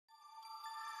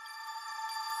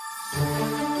I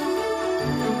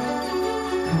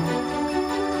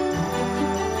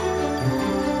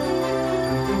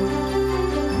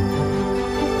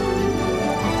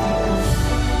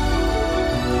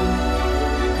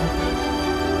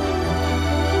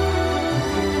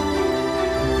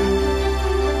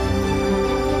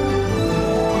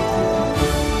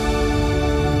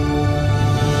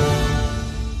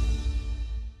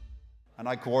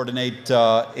coordinate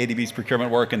ADB's procurement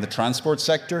work in the transport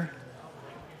sector.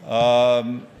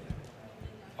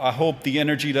 I hope the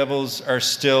energy levels are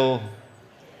still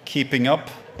keeping up.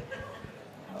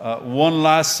 One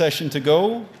last session to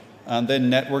go, and then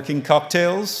networking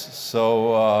cocktails.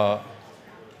 So,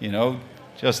 you know,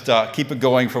 just keep it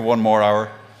going for one more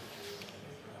hour.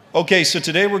 Okay, so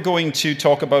today we're going to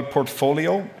talk about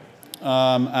portfolio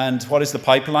and what is the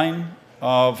pipeline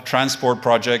of transport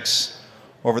projects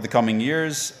over the coming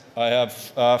years. I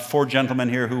have 4 gentlemen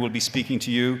here who will be speaking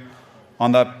to you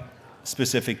on that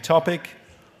specific topic.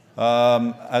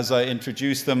 As I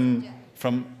introduce them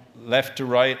from left to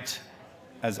right,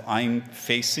 as I'm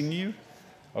facing you.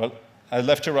 Well,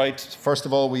 left to right, first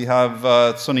of all, we have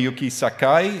Tsuneyuki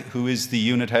Sakai, who is the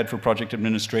unit head for project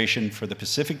administration for the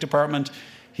Pacific Department.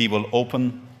 He will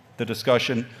open the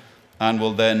discussion and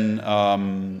will then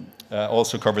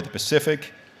also cover the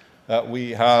Pacific.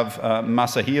 We have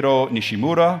Masahiro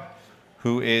Nishimura,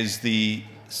 who is the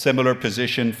similar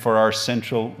position for our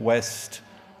Central, West,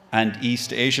 and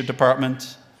East Asia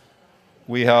Department.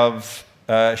 We have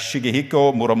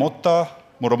Shigehiko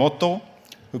Muramoto,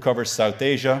 who covers South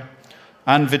Asia,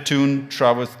 and Witoon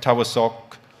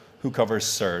Tawisook, who covers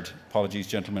SARD. Apologies,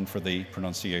 gentlemen, for the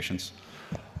pronunciations.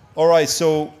 All right,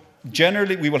 so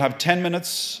generally we will have 10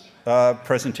 minutes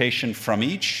presentation from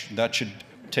each. That should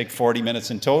take 40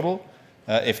 minutes in total,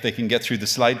 if they can get through the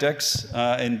slide decks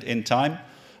in time.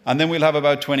 And then we'll have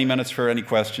about 20 minutes for any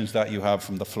questions that you have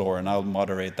from the floor, and I'll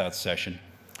moderate that session.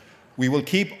 We will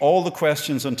keep all the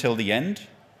questions until the end,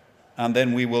 and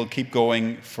then we will keep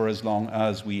going for as long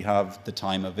as we have the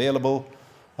time available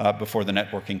before the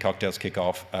networking cocktails kick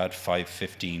off at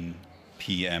 5:15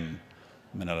 p.m.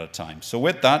 Manila time. So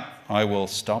with that, I will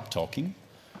stop talking,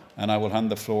 and I will hand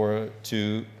the floor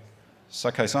to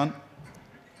Sakai-san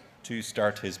to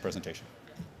start his presentation.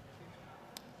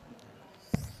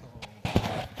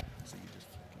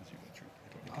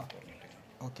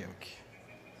 Okay.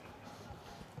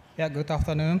 Yeah, good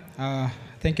afternoon.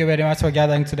 Thank you very much for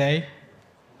gathering today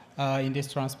in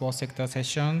this transport sector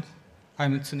session.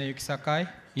 I'm Tsuneyuki Sakai,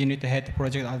 Unit Head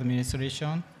Project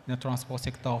Administration in the Transport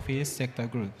Sector Office, Sector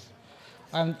Groups.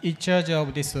 I'm in charge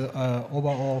of this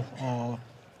overall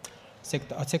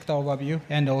sector overview,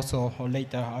 and also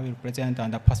later I will present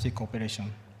on the Pacific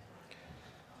operation.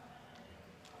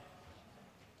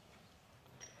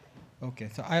 Okay,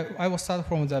 so I will start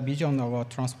from the vision of our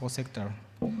transport sector.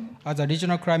 As a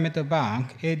regional climate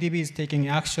bank, ADB is taking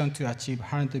action to achieve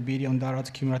 $100 billion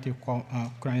cumulative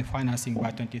climate financing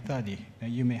by 2030.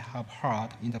 You may have heard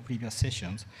in the previous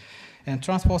sessions. And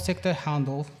transport sector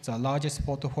handles the largest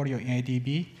portfolio in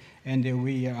ADB, and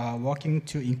we are working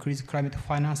to increase climate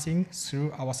financing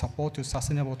through our support to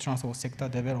sustainable transport sector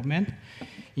development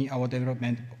in our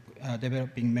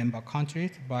developing member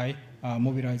countries by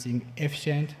mobilizing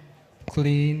efficient,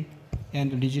 clean,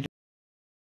 and resilient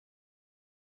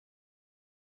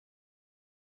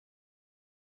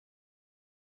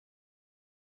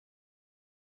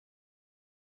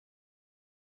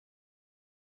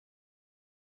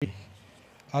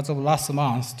As of last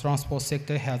month, transport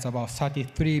sector has about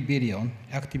 33 billion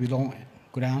active loan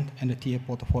grant and TA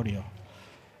portfolio.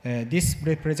 This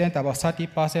represents about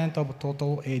 30% of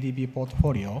total ADB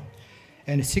portfolio,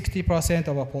 and 60%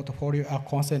 of our portfolio are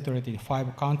concentrated in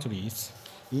 5 countries: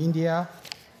 India,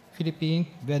 Philippines,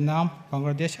 Vietnam,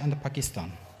 Bangladesh, and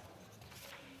Pakistan.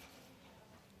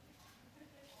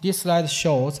 This slide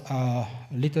shows a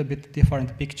little bit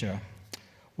different picture.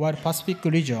 While Pacific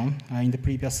region in the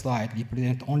previous slide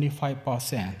represents only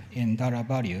 5% in dollar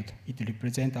value, it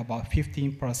represents about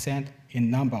 15% in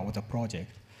number of the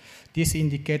project. This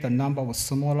indicates a number of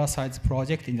smaller sized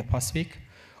projects in the Pacific,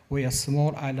 where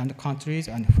small island countries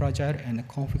and fragile and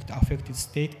conflict-affected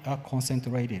states are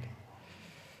concentrated.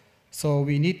 So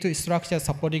we need to structure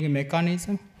supporting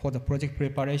mechanism for the project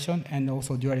preparation and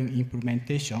also during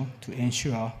implementation to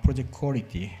ensure project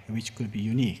quality, which could be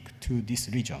unique to these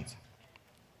regions.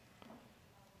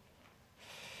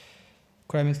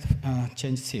 Climate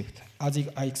change shift. As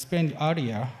I explained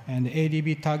earlier, and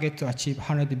ADB target to achieve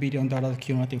 $100 billion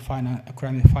cumulative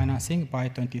climate financing by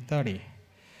 2030.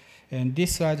 And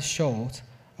this slide shows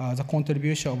the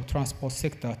contribution of transport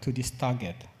sector to this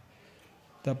target.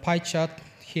 The pie chart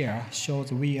here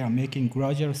shows we are making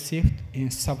gradual shift in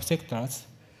subsectors,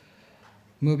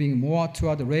 moving more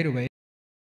toward the railway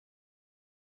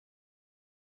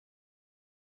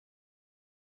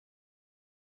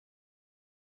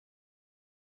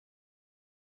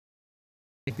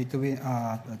between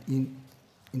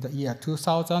in the year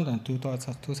 2000 and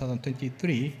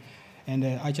 2023. And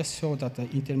I just showed that the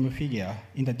interim figure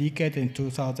in the decade in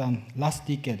 2000, last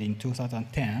decade in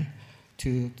 2010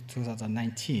 to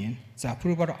 2019, the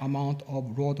approval amount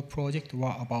of road project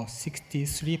were about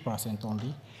 63%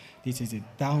 only. This is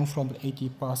down from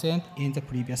 80% in the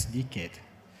previous decade.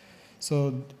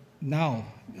 So now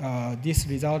this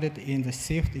resulted in the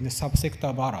shift in the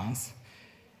subsector balance.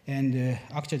 And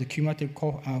actually, the cumulative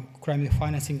climate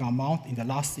financing amount in the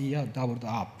last year doubled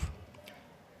up.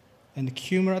 And the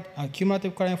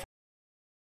cumulative climate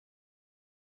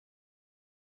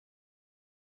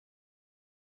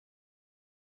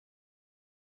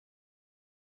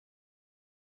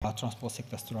transport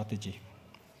sector strategy.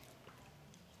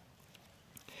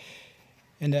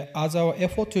 And as our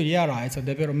effort to realize the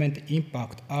development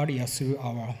impact area through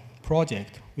our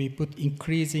project, we put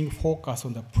increasing focus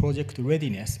on the project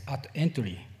readiness at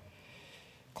entry.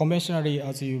 Conventionally,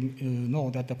 as you know,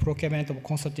 that the procurement of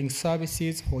consulting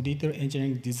services for detailed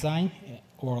engineering design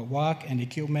or work and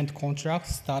equipment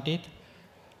contracts started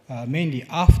mainly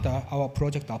after our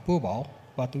project approval,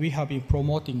 but we have been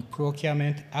promoting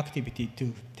procurement activity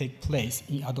to take place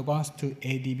in advance to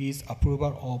ADB's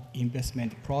approval of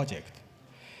investment project.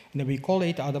 And we call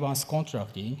it advanced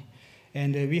contracting.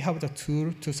 And we have the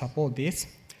tool to support this,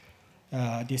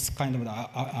 this kind of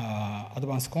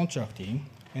advanced contracting,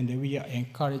 and we are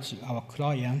encouraging our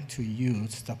client to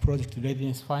use the project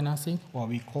readiness financing, or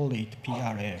we call it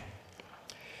PRA.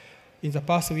 In the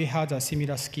past, we had a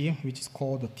similar scheme, which is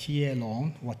called the TA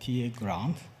loan or TA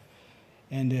grant,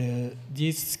 and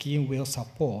this scheme will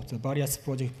support the various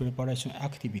project preparation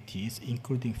activities,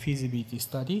 including feasibility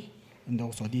study, and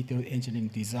also detailed engineering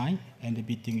design and the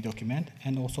bidding document,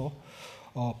 and also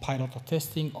pilot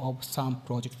testing of some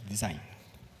project design.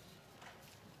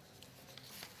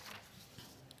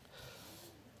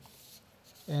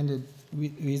 And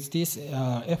with this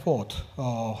effort,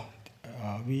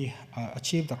 we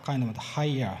achieved a kind of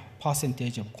higher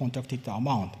percentage of contracted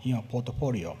amount in our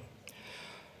portfolio,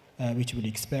 which will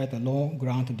expect the loan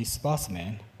grant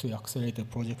disbursement to accelerate the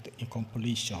project in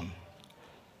completion.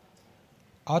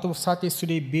 Out of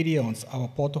 33 billion, our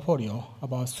portfolio,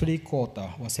 about 3/4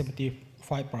 or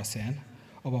 75%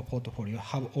 of our portfolio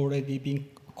have already been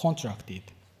contracted,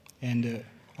 and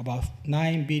about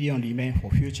 9 billion remain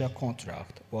for future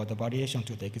contract or the variation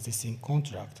to the existing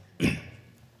contract.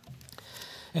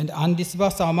 And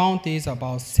undisbursed amount is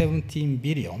about 17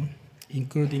 billion,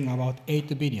 including about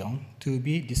 8 billion to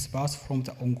be disbursed from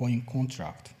the ongoing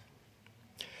contract.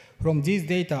 From this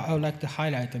data, I would like to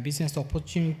highlight the business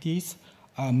opportunities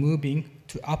are moving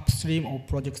to upstream of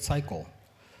project cycle.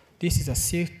 This is a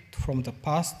shift from the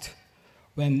past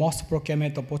when most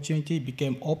procurement opportunity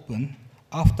became open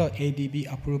after ADB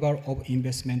approval of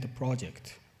investment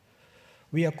project.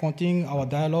 We are continuing our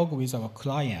dialogue with our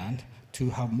client to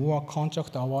have more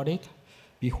contract awarded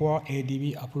before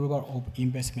ADB approval of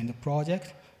investment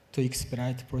project to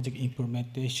expedite project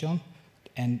implementation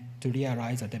and to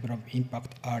realize the development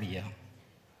impact area.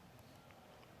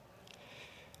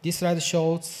 This slide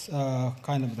shows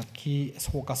kind of the key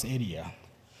focus area.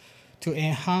 To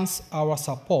enhance our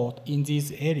support in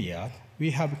this area, we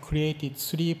have created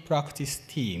 3 practice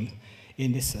teams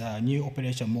in this new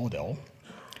operation model.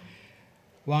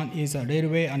 One is a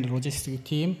railway and logistics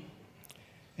team,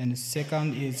 and the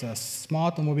second is a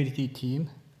smart mobility team,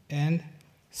 and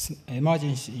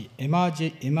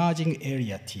emerging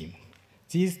area team.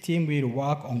 These teams will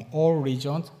work on all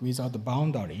regions without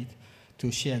boundaries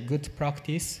to share good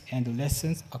practice and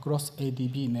lessons across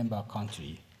ADB member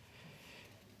country.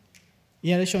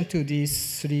 In addition to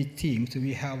these 3 teams,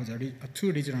 we have the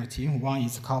 2 regional teams. One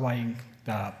is covering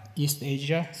the East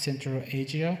Asia, Central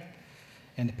Asia,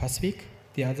 and Pacific.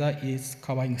 The other is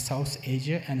covering South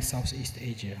Asia and Southeast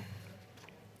Asia.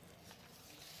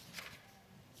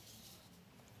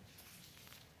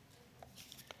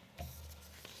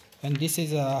 And this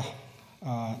is a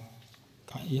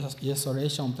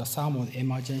illustration of some of the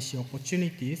emergency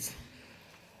opportunities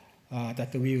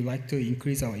that we would like to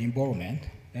increase our involvement.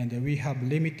 And we have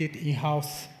limited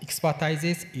in-house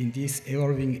expertises in these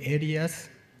evolving areas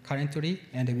currently,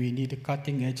 and we need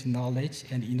cutting-edge knowledge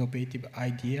and innovative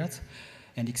ideas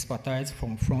and expertise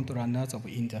from front runners of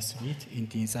industry in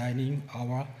designing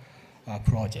our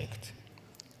project.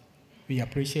 We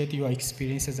appreciate your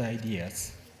experiences and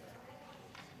ideas.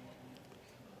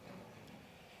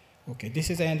 Okay, this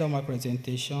is the end of my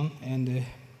presentation. And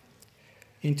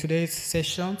in today's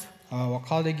session, our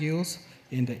colleagues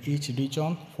in each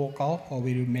region focal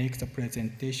will make the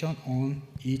presentation on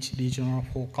each regional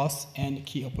focus and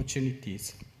key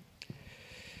opportunities.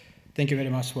 Thank you very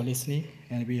much for listening,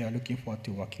 and we are looking forward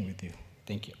to working with you.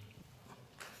 Thank you.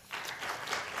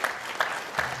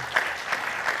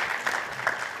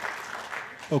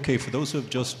 Okay, for those who have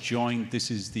just joined, this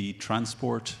is the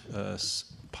transport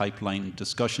pipeline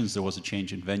discussions. There was a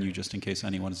change in venue just in case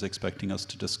anyone is expecting us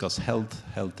to discuss health.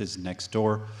 Health is next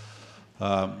door.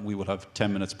 We will have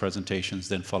 10 minutes presentations,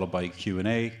 then followed by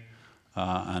Q&A.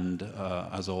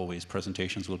 As always,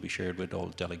 presentations will be shared with all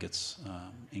delegates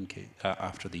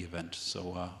after the event.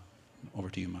 So over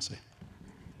to you, Masai.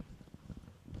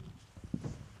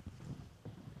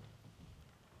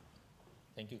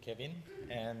 Thank you, Kevin,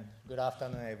 and good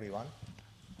afternoon, everyone.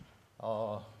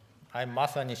 I'm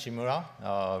Masa Nishimura,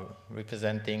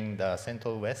 representing the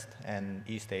Central West and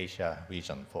East Asia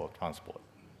region for transport.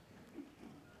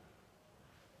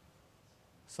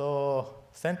 So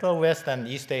Central West and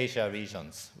East Asia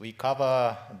regions, we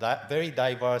cover very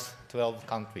diverse 12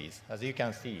 countries. As you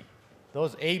can see,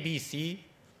 those ABC,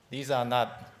 these are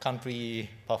not country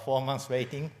performance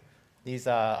rating. These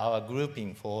are our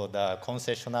grouping for the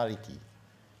concessionality.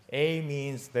 A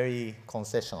means very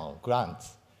concessional,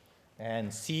 grants.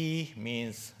 And C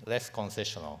means less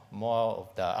concessional, more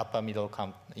of the upper middle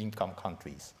income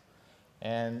countries.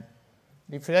 And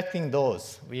reflecting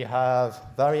those, we have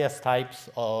various types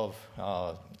of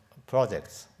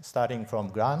projects, starting from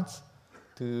grants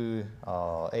to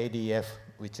ADF,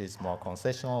 which is more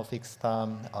concessional fixed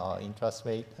term interest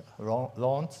rate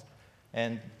loans,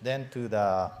 and then to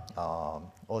the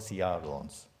OCR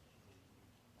loans.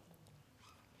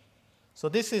 So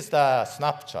this is the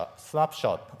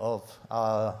snapshot of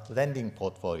our lending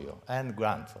portfolio and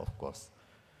grants, of course.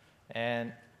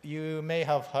 And you may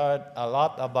have heard a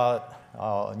lot about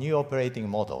our new operating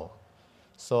model.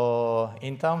 So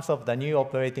in terms of the new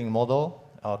operating model,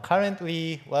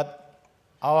 currently what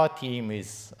our team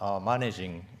is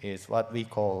managing is what we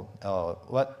call,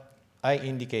 what I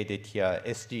indicated here,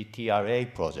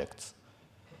 SGTRA projects.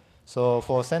 So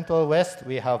for Central West,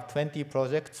 we have 20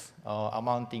 projects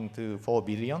amounting to 4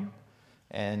 billion.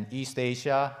 And East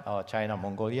Asia, China,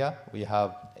 Mongolia, we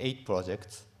have 6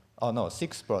 projects,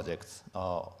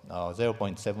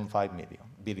 0.75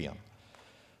 billion.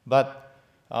 But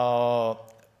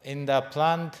in the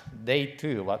planned day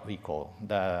 2, what we call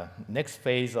the next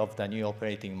phase of the new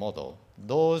operating model,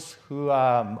 those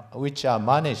which are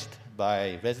managed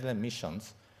by resident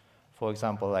missions, for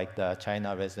example, like the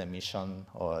China resident mission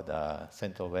or the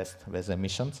Central West resident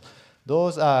missions,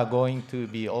 those are going to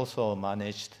be also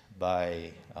managed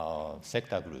by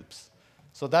sector groups.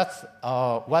 So that's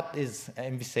what is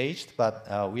envisaged, but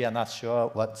we are not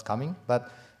sure what's coming. But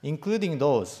including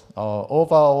those,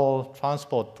 overall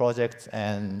transport projects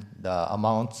and the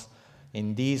amounts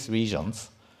in these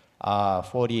regions are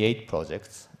 48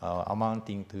 projects,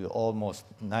 amounting to almost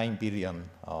 9 billion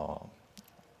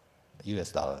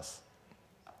US dollars.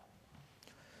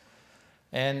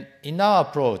 And in our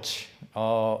approach,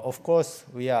 of course,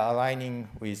 we are aligning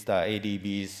with the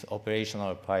ADB's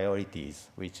operational priorities,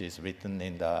 which is written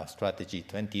in the Strategy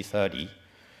 2030.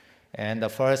 And the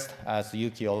first, as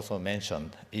Yuki also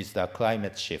mentioned, is the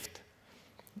climate shift.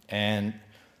 And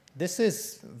this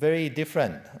is very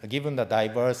different, given the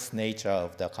diverse nature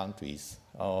of the countries.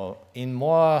 In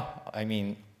more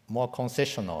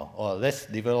concessional or less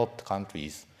developed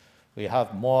countries, we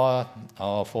have more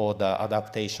for the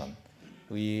adaptation.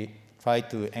 We try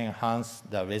to enhance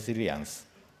the resilience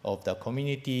of the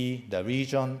community, the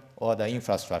region, or the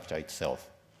infrastructure itself.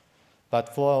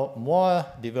 But for more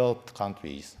developed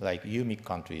countries, like UMIC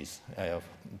countries,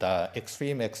 the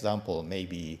extreme example may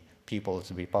be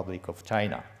People's Republic of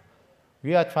China.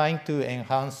 We are trying to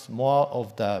enhance more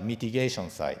of the mitigation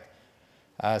side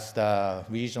as the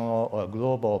regional or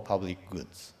global public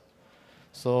goods.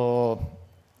 So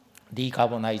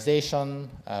decarbonization,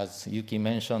 as Yuki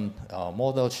mentioned,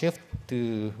 modal shift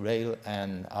to rail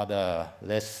and other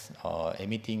less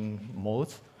emitting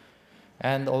modes,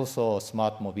 and also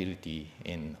smart mobility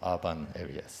in urban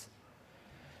areas.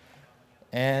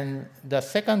 And the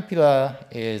second pillar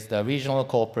is the regional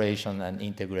cooperation and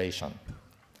integration.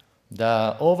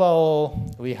 The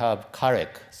overall, we have CAREC,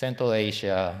 Central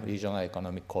Asia Regional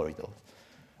Economic Corridor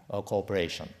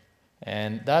cooperation.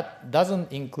 And that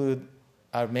doesn't include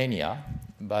Armenia,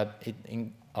 but it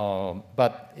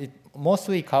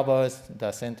mostly covers the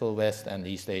Central West and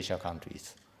East Asia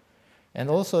countries. And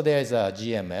also there is a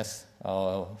GMS,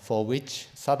 for which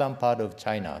southern part of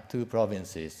China, 2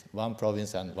 provinces, 1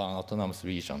 province and 1 autonomous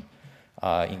region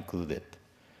are included.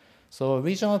 So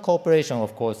regional cooperation,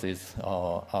 of course, is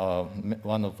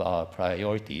one of our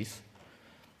priorities.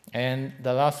 And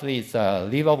the lastly is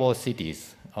livable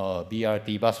cities,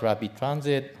 BRT, bus rapid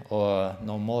transit, or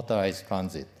non-motorized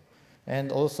transit.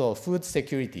 And also food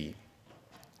security.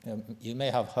 You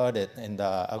may have heard it in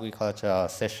the agriculture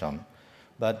session,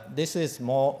 but this is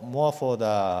more for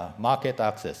the market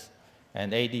access.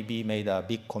 And ADB made a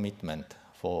big commitment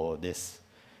for this.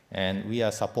 And we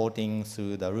are supporting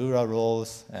through the rural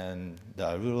roles and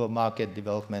the rural market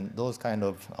development, those kind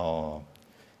of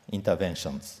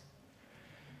interventions.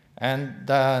 And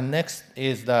the next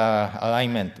is the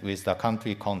alignment with the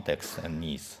country context and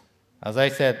needs. As I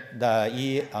said,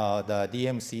 the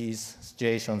DMC's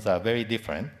situations are very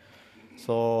different.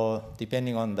 So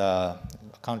depending on the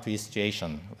country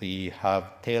situation, we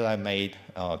have tailor-made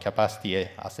capacity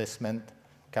assessment,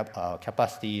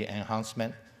 capacity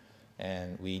enhancement,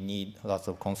 and we need lots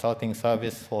of consulting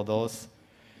service for those.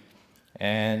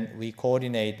 And we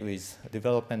coordinate with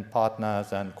development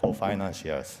partners and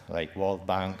co-financiers like World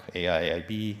Bank,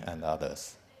 AIIB, and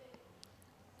others.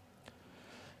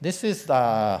 This is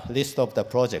the list of the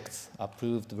projects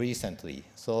approved recently.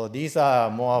 So these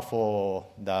are more for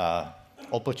the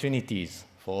opportunities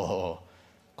for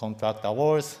contract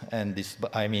awards and this,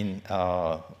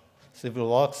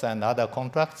 civil works and other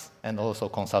contracts, and also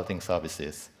consulting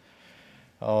services.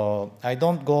 I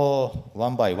don't go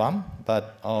one by one,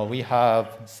 but we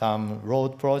have some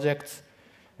road projects,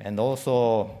 and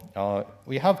also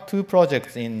we have 2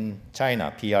 projects in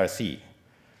China, PRC.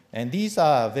 And these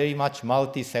are very much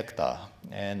multi-sector,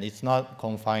 and it's not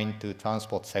confined to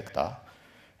transport sector.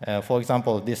 For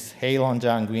example, this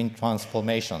Heilongjiang Green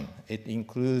Transformation, it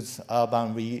includes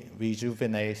urban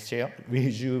rejuvenation,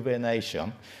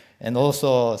 and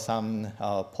also some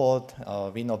port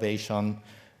renovation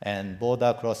and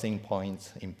border crossing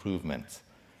points improvements.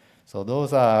 So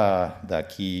those are the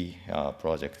key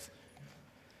projects.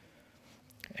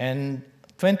 And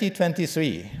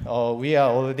 2023, we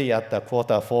are already at the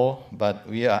Q4, but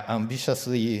we are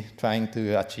ambitiously trying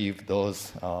to achieve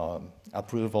those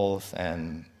approvals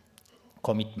and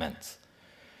commitments.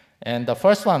 And the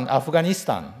first one,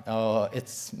 Afghanistan.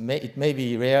 It may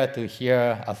be rare to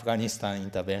hear Afghanistan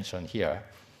intervention here,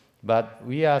 but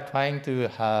we are trying to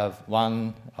have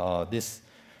this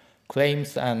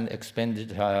claims and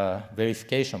expenditure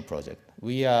verification project.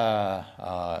 We are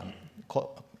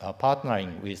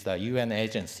partnering with the UN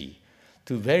agency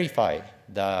to verify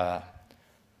the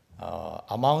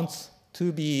amounts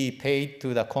to be paid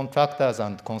to the contractors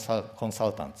and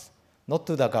consultants, not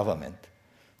to the government.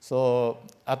 So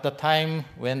at the time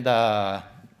when the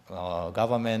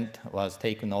government was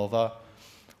taken over,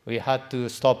 we had to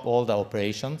stop all the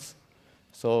operations.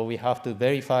 So we have to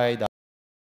verify the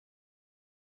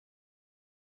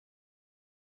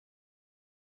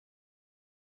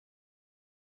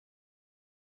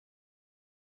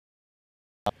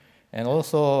and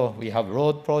also we have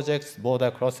road projects,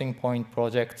 border crossing point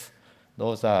projects.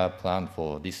 Those are planned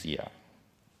for this year.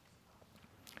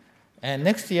 And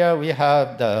next year, we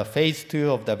have the phase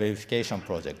 2 of the verification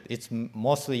project. It's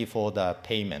mostly for the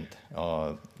payment.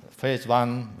 Phase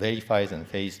 1 verifies and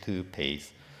phase 2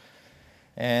 pays.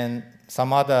 And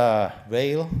some other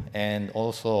rail and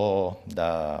also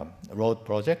the road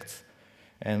projects.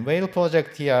 And rail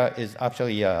project here is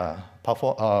actually a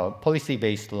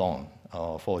policy-based loan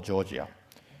for Georgia.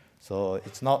 So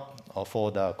it's not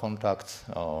for the contract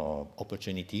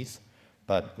opportunities,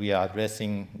 but we are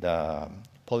addressing the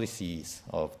policies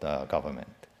of the government.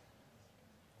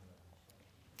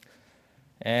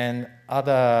 And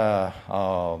other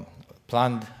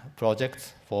planned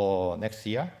projects for next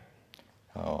year,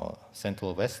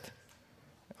 Central West.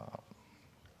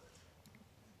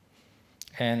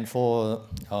 And for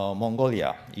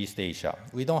Mongolia, East Asia,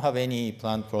 we don't have any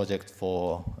planned project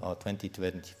for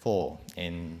 2024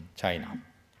 in China.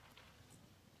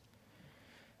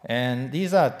 And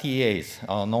these are TAs,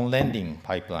 non-lending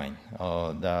pipeline.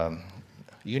 The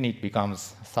unit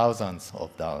becomes thousands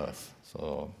of dollars,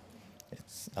 so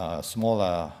it's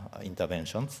smaller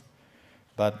interventions.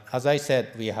 But as I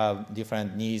said, we have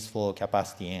different needs for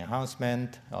capacity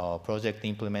enhancement, project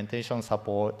implementation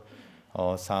support,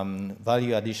 some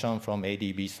value addition from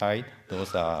ADB side.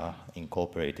 Those are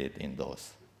incorporated in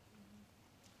those.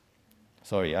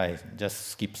 Sorry, I just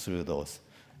skipped through those.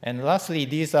 And lastly,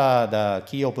 these are the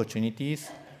key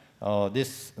opportunities.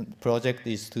 This project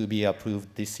is to be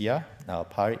approved this year,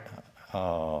 Parip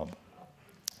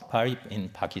in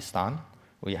Pakistan.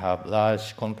 We have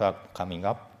large contract coming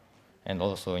up, and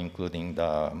also including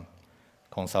the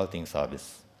consulting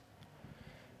service.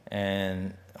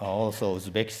 And also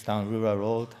Uzbekistan Rural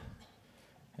Road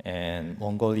and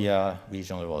Mongolia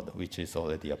Regional Road, which is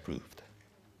already approved.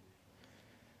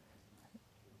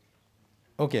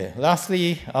 Okay,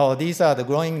 lastly, these are the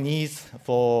growing needs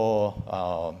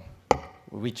for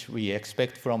which we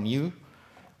expect from you.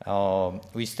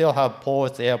 We still have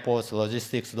ports, airports,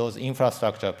 logistics, those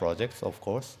infrastructure projects, of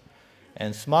course.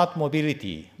 And smart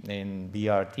mobility in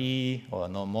BRT or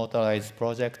non-motorized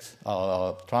projects,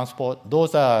 transport,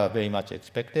 those are very much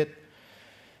expected.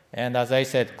 And as I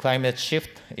said, climate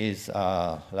shift is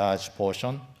a large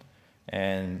portion.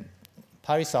 And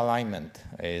Paris alignment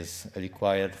is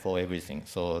required for everything.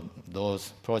 So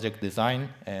those project design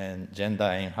and gender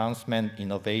enhancement,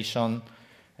 innovation,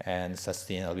 and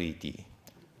sustainability,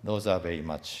 those are very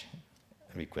much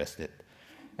requested.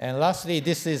 And lastly,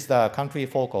 this is the country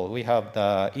focal. We have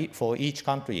for each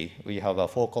country, we have a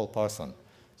focal person.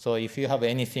 So if you have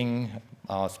anything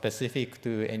specific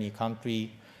to any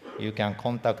country, you can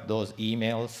contact those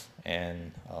emails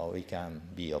and we can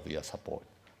be of your support.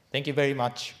 Thank you very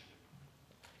much.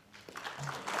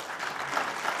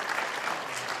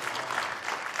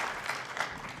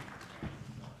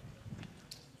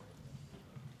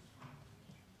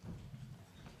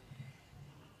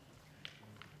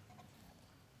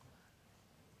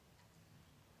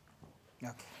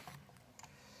 Okay.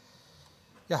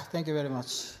 Yeah, thank you very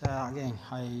much. Again,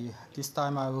 this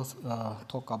time I will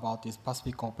talk about this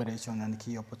Pacific cooperation and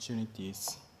key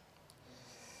opportunities.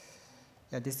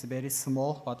 Yeah, this is very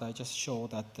small, but I just show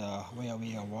that where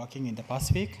we are working in the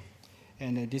Pacific.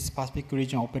 And this Pacific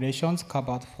region operations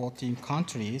covered 14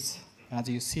 countries. As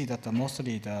you see that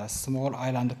mostly the small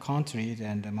island countries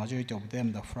and the majority of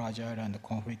them the fragile and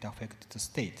conflict affected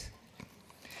state.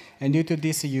 And due to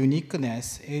this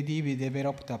uniqueness, ADB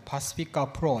developed a Pacific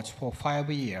approach for 5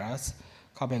 years,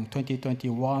 covering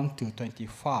 2021 to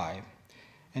 25.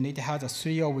 And it has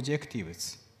 3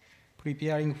 objectives: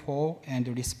 preparing for and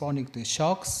responding to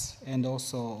shocks, and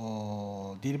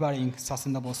also delivering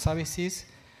sustainable services,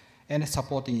 and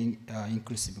supporting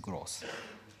inclusive growth.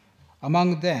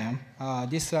 Among them,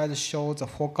 this slide shows the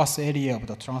focus area of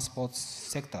the transport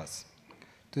sectors.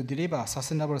 To deliver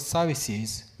sustainable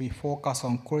services, we focus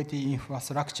on quality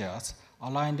infrastructures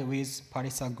aligned with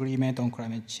Paris Agreement on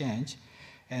climate change,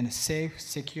 and safe,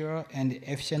 secure, and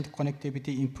efficient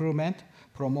connectivity improvement,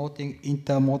 promoting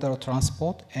intermodal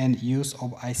transport and use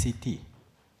of ICT.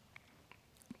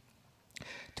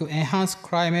 To enhance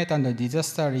climate and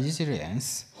disaster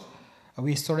resilience,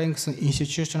 we strengthen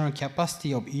institutional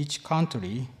capacity of each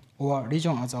country or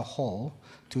region as a whole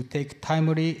to take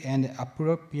timely and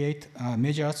appropriate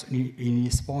measures in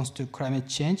response to climate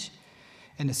change,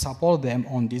 and support them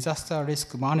on disaster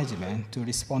risk management to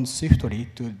respond swiftly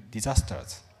to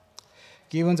disasters.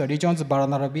 Given the region's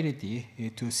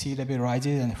vulnerability to sea level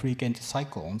rises and frequent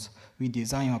cyclones, we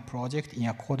design a project in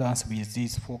accordance with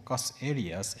these focus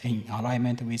areas in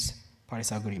alignment with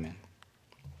Paris Agreement.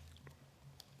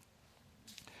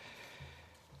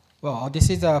 Well, this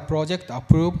is a project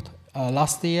approved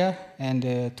last year and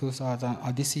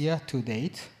this year to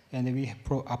date, and we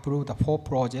approved 4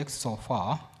 projects so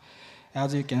far.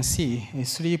 As you can see,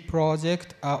 3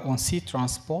 projects are on sea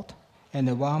transport, and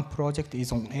 1 project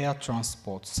is on air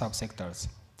transport subsectors.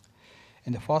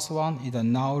 And the first one is a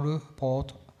Nauru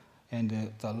port,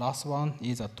 and the last one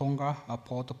is a Tonga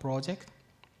port project.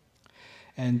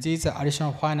 And these are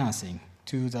additional financing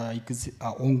to the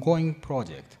ongoing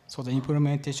project. So the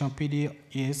implementation period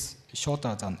is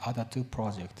shorter than other 2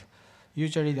 projects.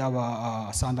 Usually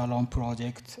our standalone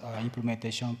project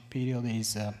implementation period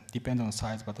is dependent on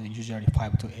size, but usually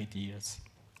 5 to 8 years.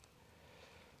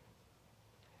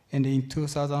 And in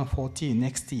 2014,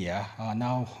 next year,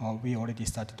 now we already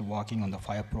started working on the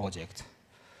 5 projects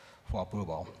for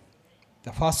approval.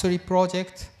 The first 3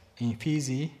 projects in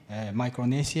Fiji,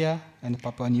 Micronesia, and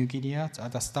Papua New Guinea are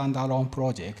the standalone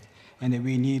project, and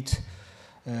we need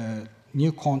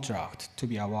new contract to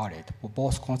be awarded for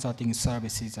both consulting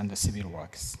services and the civil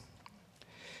works.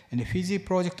 And the Fiji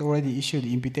project already issued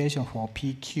invitation for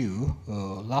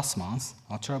PQ last month,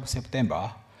 on 12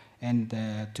 September, and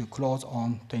to close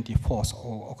on 24th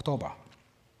of October.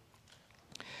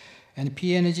 And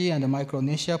PNG and the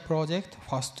Micronesia project,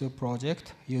 first 2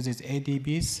 projects, uses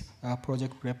ADB's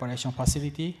project preparation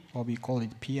facility, or we call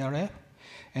it PRF,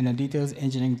 and the details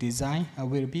engineering design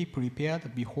will be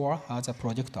prepared before the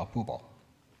project approval.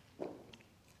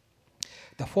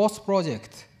 The 4th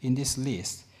project in this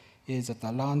list is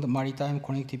the Land Maritime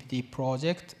Connectivity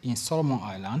Project in Solomon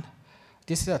Island.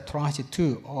 This is a tranche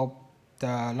 2 of the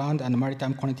Land and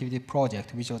Maritime Connectivity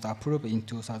Project, which was approved in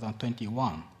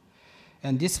 2021.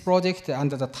 And this project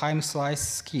under the time slice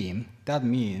scheme, that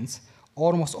means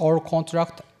almost all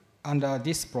contract under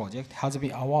this project has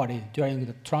been awarded during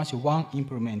the tranche 1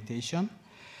 implementation.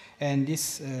 And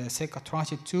this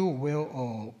tranche 2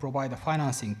 will provide the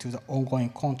financing to the ongoing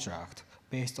contract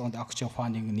based on the actual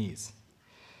funding needs.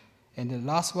 And the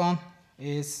last one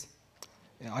is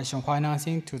additional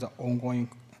financing to the ongoing,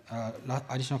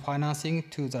 additional financing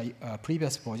to the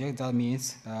previous project. That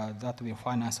means that we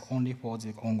finance only for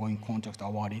the ongoing contract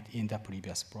awarded in the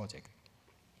previous project.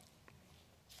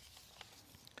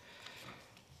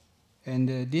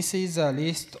 And this is a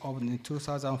list of the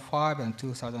 2005 and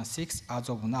 2006 as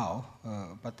of now.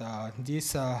 But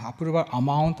this approval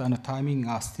amount and timing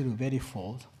are still very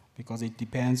full because it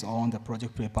depends on the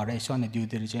project preparation and due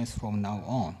diligence from now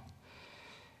on.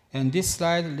 And this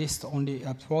slide lists only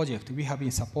a project we have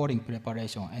been supporting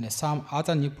preparation, and some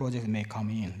other new projects may come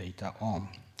in later on.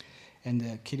 And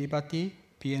the Kiribati,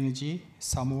 PNG,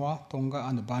 Samoa, Tonga,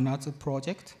 and Vanuatu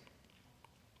project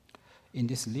in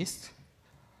this list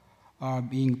are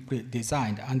being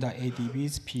designed under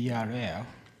ADB's PRL,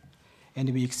 and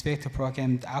we expect the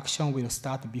procurement action will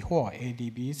start before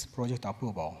ADB's project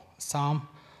approval. Some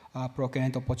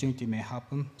procurement opportunity may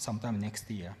happen sometime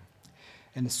next year.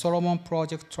 And the Solomon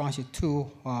project tranche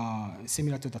 2,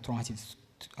 similar to the tranche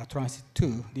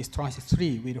 2, this tranche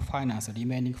 3 will finance the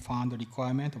remaining fund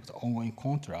requirement of the ongoing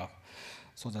contract.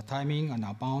 So the timing and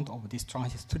amount of this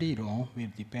tranche 3 loan will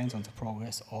depend on the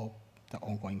progress of the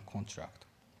ongoing contract.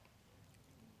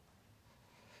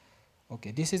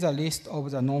 Okay, this is a list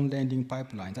of the non-lending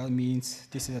pipeline. That means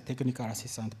this is a technical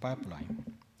assistance pipeline.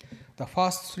 The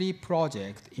first 3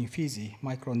 projects in Fiji,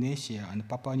 Micronesia, and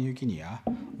Papua New Guinea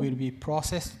will be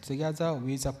processed together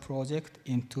with a project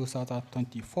in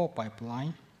 2024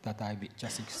 pipeline that I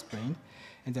just explained.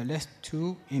 And the rest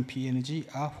 2 in PNG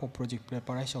are for project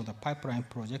preparation of the pipeline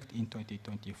project in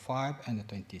 2025 and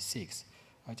 2026.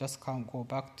 I just can't go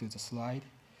back to the slide.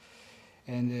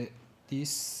 And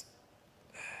this,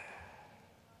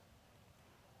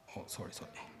 oh, sorry,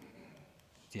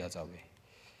 the other way.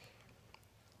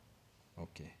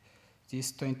 Okay,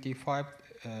 this 25,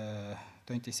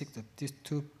 26, these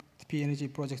 2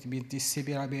 PNG projects mean this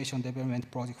Civil Aviation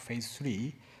Development Project Phase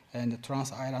 3 and the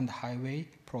Trans-Island Highway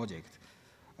Project.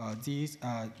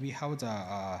 We have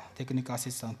the technical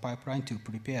assistance pipeline to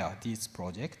prepare this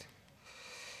project.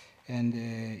 And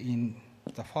in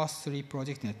the first 3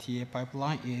 projects in the TA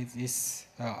pipeline is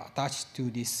attached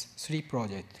to this 3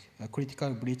 projects, a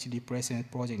critical bridge replacement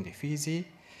project in the Fiji,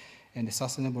 and the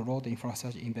Sustainable Road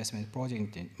Infrastructure Investment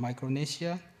Project in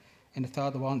Micronesia. And the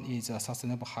third one is a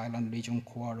Sustainable Highland Region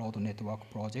Core Road Network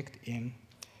Project in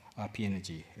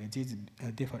PNG. These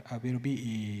will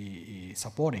be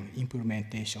supporting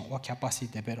implementation or capacity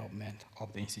development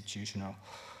of the institution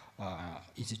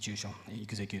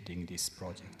executing this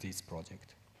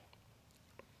project.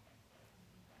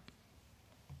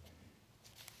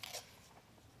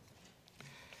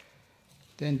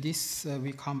 Then this,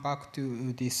 we come back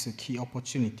to these key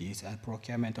opportunities and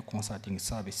procurement consulting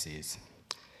services.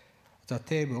 The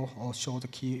table will show the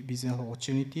key business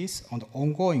opportunities on the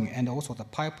ongoing and also the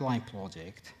pipeline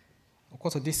project. Of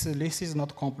course, this list is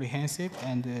not comprehensive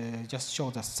and just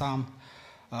shows the sum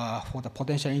for the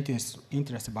potential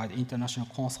interest by the international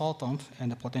consultant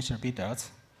and the potential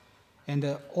bidders.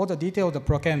 And all the details of the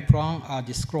procurement plan are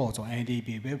disclosed on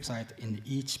ADB website in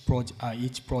each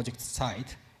project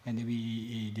site. And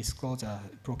we disclose a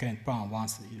procurement plan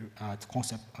once the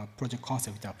project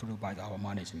concept is approved by our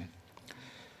management.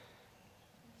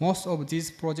 Most of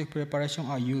these project preparations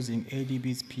are using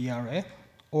ADB's PRF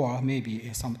or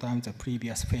maybe sometimes a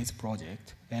previous phase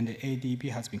project. And the ADB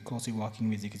has been closely working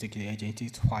with executive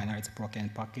agencies to finalize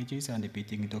procurement packages and the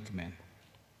bidding document.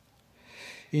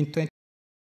 In the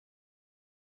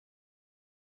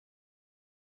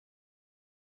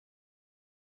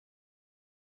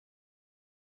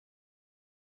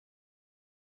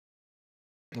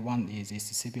one is the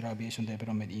Civil Aviation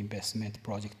Development Investment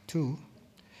Project 2,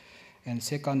 and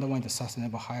second one is the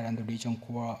Sustainable Highland Region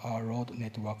Core Road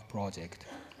Network Project.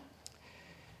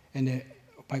 And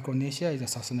Micronesia is a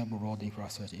Sustainable Road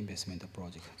Infrastructure Investment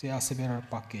Project. There are several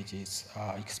packages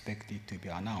expected to be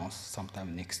announced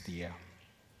sometime next year.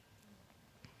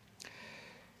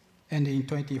 And in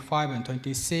 25 and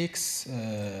 26,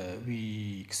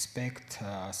 we expect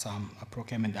some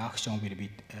procurement action will be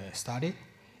started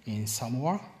in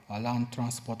Samoa, a land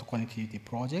transport connectivity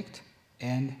project,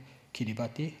 and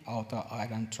Kiribati, Outer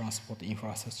Island Transport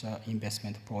Infrastructure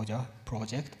Investment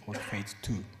Project or Phase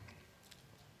 2.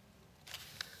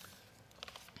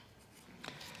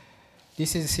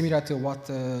 This is similar to what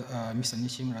Mr.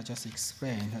 Nishimura just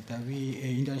explained, that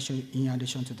we, in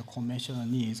addition to the conventional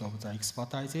needs of the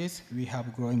expertises, we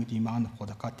have growing demand for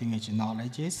the cutting-edge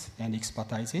knowledges and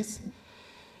expertises.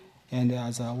 And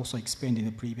as I also explained in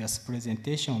the previous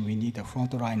presentation, we need the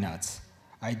frontliners,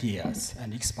 ideas,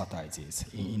 and expertises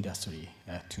in industry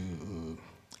to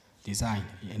design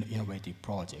an innovative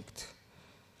project.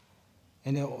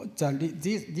 And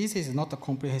this is not a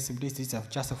comprehensive list, it's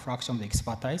just a fraction of the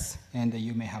expertise, and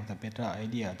you may have the better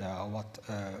idea what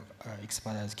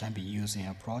expertise can be used in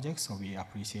a project, so we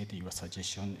appreciate your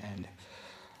suggestion and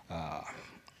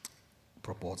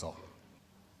proposal.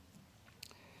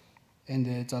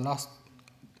 And the last,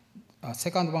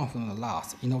 second one from the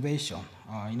last, innovation.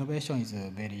 Innovation is a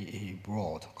very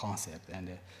broad concept,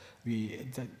 and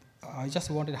I just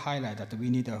wanted to highlight that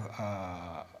we need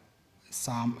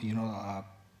some,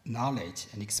 knowledge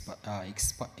and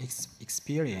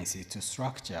experiences to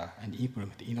structure and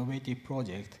implement innovative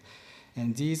projects.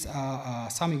 And these are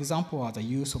some examples are the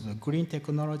use of the green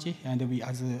technology, and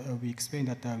as we explained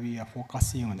that we are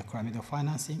focusing on the climate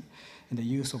financing, and the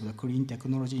use of the green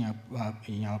technology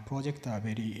in our project are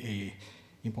very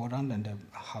important, and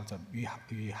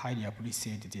we highly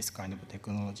appreciate this kind of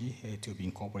technology to be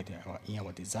incorporated in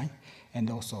our design, and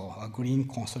also green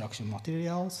construction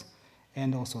materials,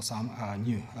 and also some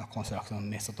new construction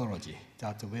methodology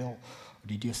that will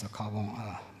reduce the carbon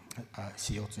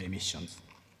CO2 emissions.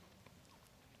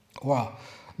 Or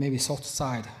maybe soft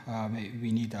side,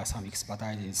 we need some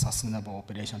expertise in sustainable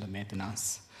operation and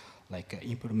maintenance, like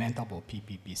implementable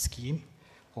PPP scheme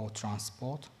for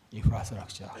transport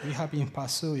infrastructure. We have been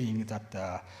pursuing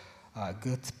that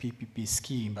good PPP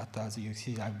scheme, but as you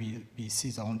see, we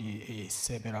see only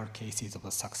several cases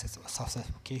of successful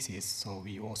cases, so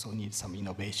we also need some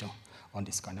innovation on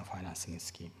this kind of financing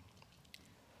scheme.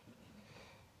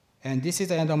 And this is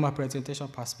the end of my presentation,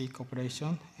 Pacific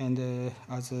Cooperation, and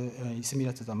as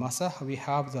similar to the MASA, we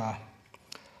have the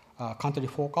country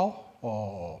focal,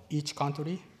 or each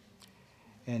country,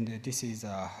 and this is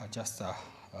just a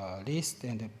list,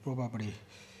 and probably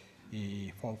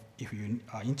if you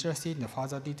are interested in the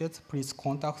further details, please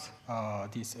contact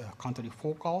these country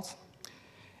focals.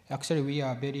 Actually, we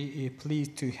are very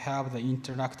pleased to have the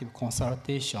interactive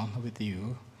consultation with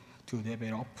you to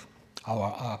develop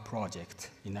our project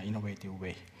in an innovative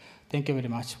way. Thank you very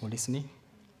much for listening.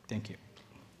 Thank you.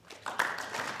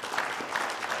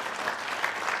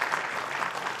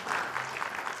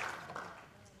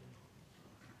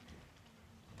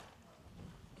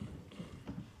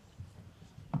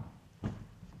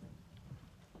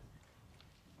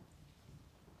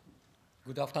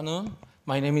 Good afternoon.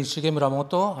 My name is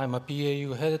Muramoto. I'm a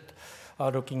PAU head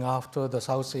looking after the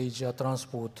South Asia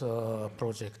Transport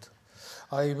project.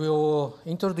 I will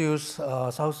introduce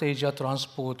South Asia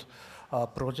Transport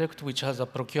project, which has a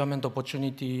procurement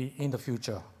opportunity in the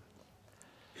future.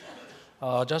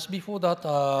 Just before that,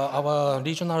 our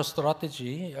regional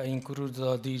strategy includes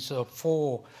these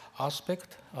four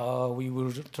aspects. We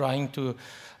were trying to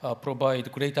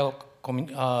provide greater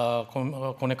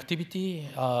connectivity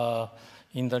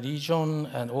in the region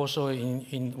and also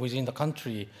within the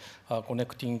country,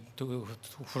 connecting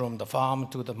from the farm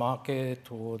to the market,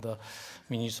 or the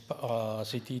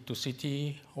city to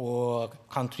city, or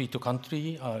country to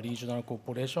country, regional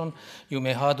cooperation. You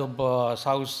may have heard of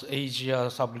South Asia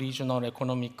Sub-Regional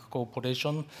Economic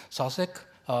Cooperation, SASEC.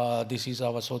 This is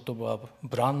our sort of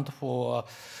brand for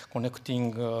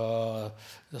connecting the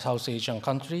South Asian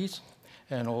countries.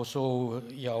 And also,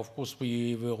 yeah, of course,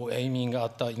 we were aiming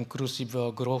at inclusive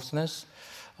growthness,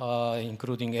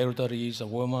 including elderly,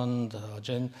 women,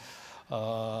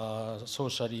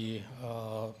 socially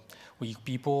weak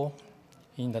people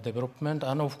in the development.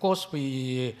 And of course,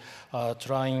 we are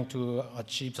trying to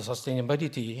achieve the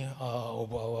sustainability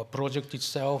of our project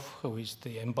itself with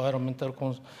the environmental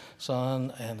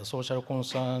concern and the social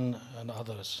concern and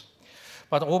others.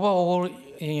 But overall,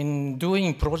 in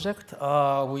doing project,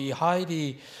 we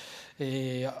highly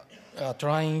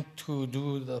trying to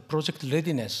do the project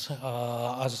readiness,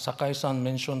 as Sakai-san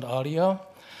mentioned earlier.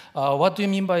 What do you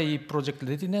mean by project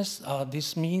readiness?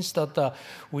 This means that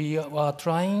we are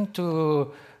trying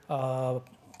to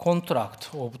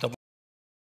contract of the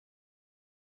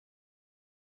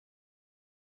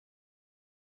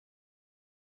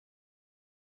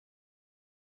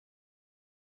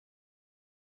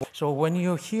So when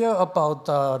you hear about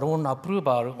loan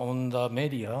approval on the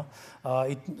media,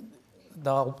 the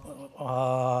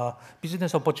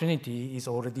business opportunity is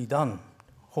already done,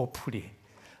 hopefully.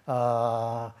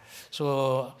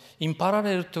 So in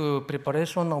parallel to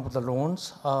preparation of the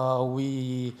loans,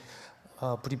 we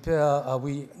our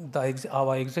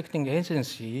executing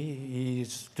agency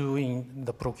is doing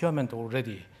the procurement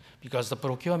already, because the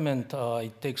procurement,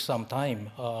 it takes some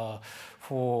time.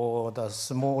 For the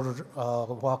small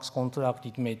works contract,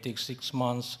 it may take 6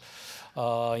 months.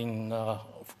 In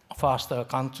faster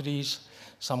countries,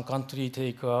 some countries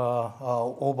take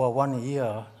over 1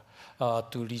 year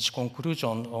to reach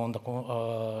conclusion on the,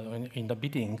 in the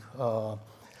bidding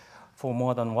for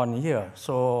more than 1 year.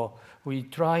 So we're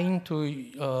trying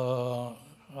to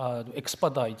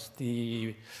expedite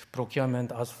the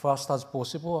procurement as fast as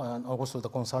possible, and also the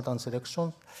consultant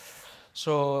selection.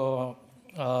 So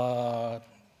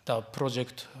the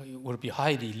project will be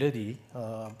highly ready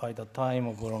by the time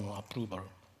of approval.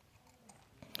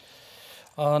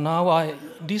 Now I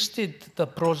listed the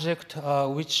project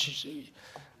which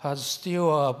has still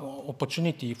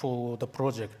opportunity for the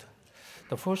project.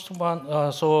 The first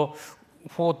one, so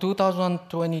for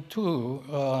 2022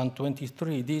 and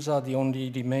 23, these are the only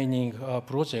remaining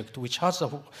project which has a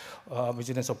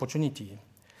business opportunity.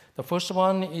 The first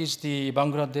one is the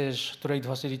Bangladesh Trade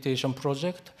Facilitation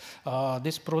Project.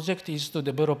 This project is to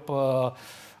develop a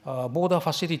border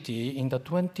facility in the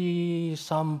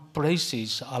 20-some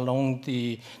places along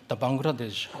the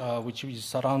Bangladesh, which is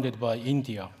surrounded by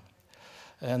India.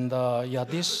 And yeah,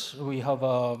 this, we have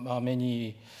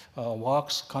many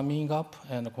works coming up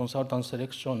and consultant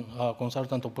selection,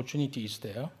 consultant opportunities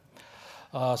there.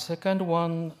 Second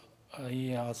one,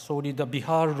 yeah, sorry, the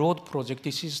Bihar Road Project.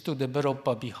 This is to develop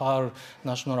Bihar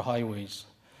national highways.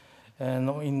 And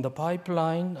in the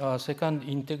pipeline, second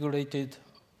integrated,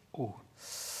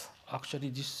 actually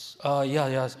this,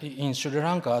 in Sri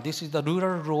Lanka, this is the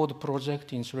Rural Road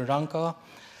Project in Sri Lanka.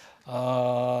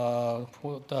 For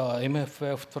the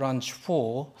MFF Tranche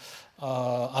 4,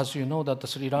 as you know that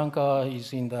Sri Lanka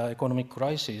is in the economic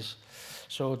crisis.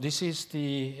 So this is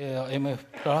the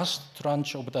last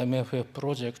tranche of the MFF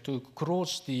project to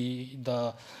close the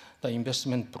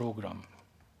investment program.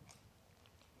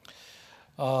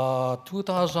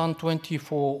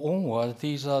 2024 onward,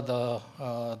 these are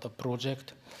the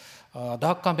project.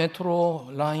 Dhaka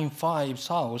Metro Line 5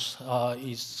 South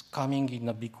is coming in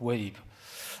a big wave.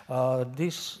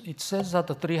 It says that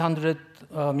the $300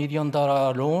 million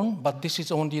loan, but this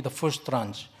is only the first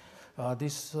tranche.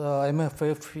 This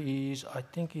MFF is, I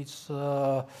think it's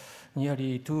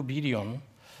nearly 2 billion.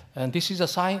 And this is a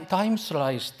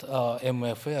time-sliced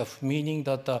MFF, meaning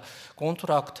that the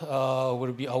contract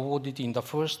will be awarded in the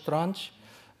first tranche,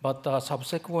 but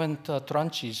subsequent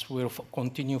tranches will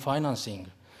continue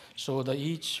financing. So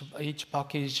each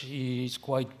package is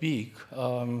quite big.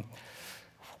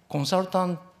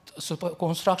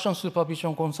 Construction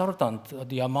supervision consultant,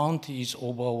 the amount is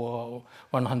over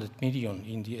 100 million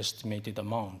in the estimated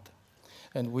amount.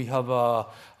 And we have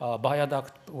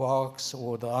viaduct works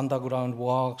or the underground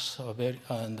works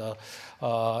and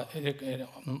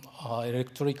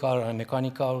electrical and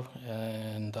mechanical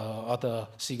and other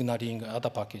signaling, other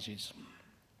packages.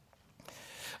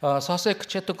 Sasek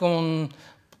Chetacon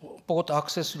Port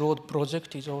Access Road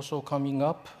project is also coming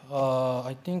up.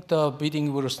 I think the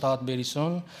bidding will start very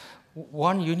soon.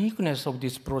 One uniqueness of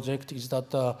this project is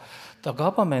that the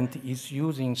government is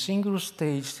using single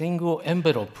stage, single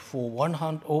envelope for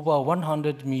over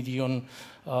 100 million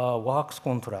works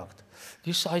contract.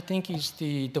 This, I think, is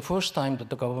the first time that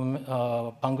the government,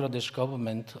 Bangladesh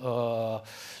government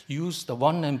used the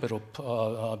one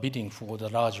envelope bidding for the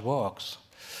large works.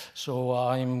 So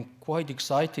I'm quite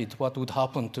excited what would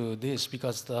happen to this,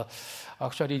 because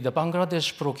actually the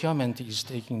Bangladesh procurement is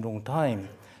taking a long time.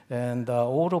 And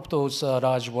all of those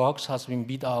large works has been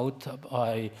bid out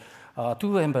by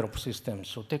two envelope systems.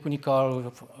 So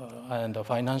technical and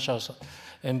financial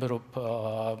envelope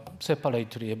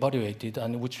separately evaluated,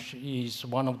 and which is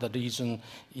one of the reasons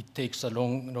it takes a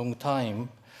long time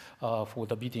for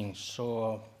the bidding.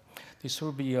 So this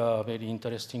will be a very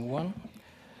interesting one.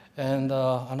 And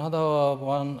another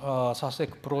one,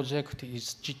 SASEC project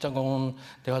is Chittagong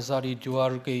Dehazari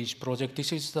dual gauge project.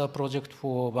 This is the project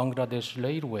for Bangladesh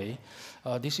Railway.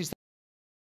 This is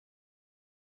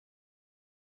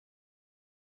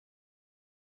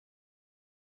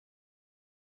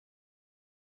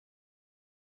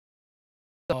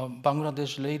the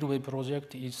Bangladesh Railway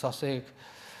project is SASEC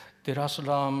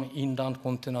Darussalam Inland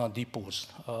Container Depots.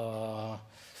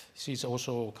 This is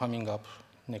also coming up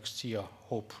next year,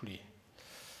 hopefully.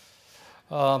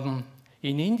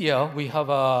 In India, we have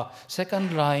a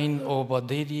second line of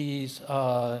Delhi's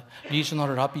regional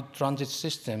rapid transit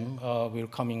system will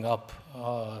coming up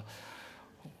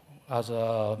as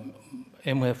a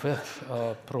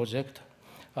MFF project,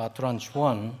 Tranche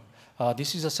 1.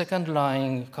 This is a second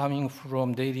line coming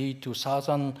from Delhi to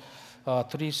southern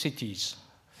 3 cities.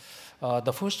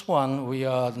 The first one we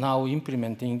are now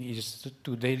implementing is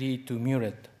to Delhi to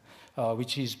Meerut,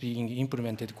 which is being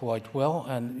implemented quite well.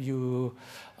 And you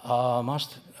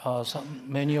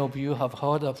many of you have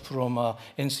heard from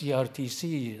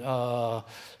NCRTC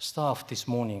staff this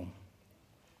morning.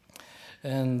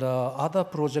 And other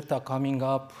projects are coming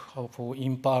up for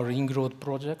Impal Ring Road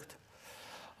project,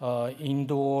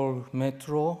 Indore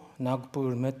Metro,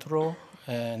 Nagpur Metro,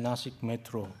 and Nasik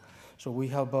Metro. So we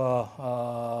have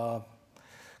a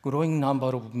growing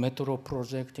number of metro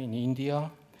projects in India,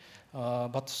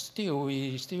 but still,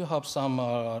 we still have some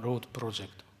road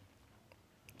projects.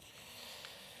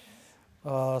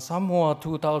 Some more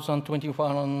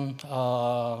 2021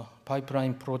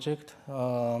 pipeline project.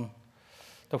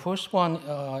 The first one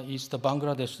is the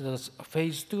Bangladesh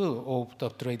phase 2 of the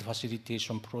trade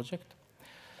facilitation project.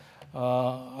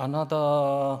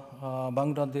 Another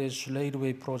Bangladesh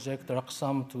railway project,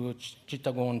 Raksam to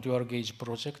Chittagong dual gauge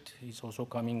project, is also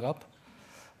coming up.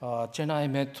 Chennai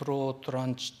Metro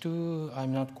Tranche 2,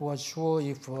 I'm not quite sure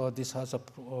if this has a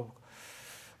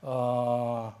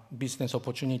business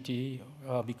opportunity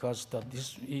because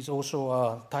this is also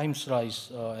a time slice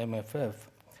MFF.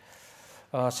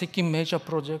 Sikkim major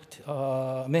project,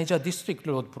 major district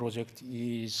road project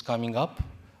is coming up.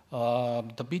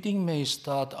 The bidding may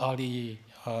start early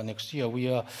next year. We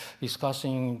are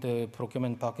discussing the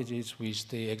procurement packages with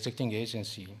the executing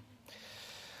agency.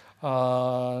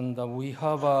 And we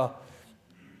have a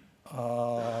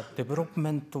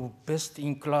development of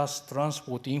best-in-class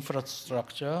transport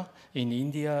infrastructure in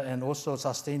India and also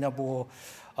sustainable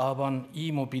urban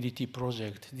e-mobility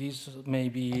project. This may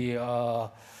be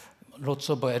lots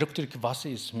of electric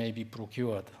buses may be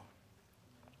procured.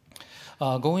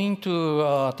 Going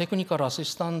to technical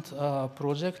assistant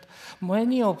project,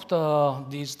 many of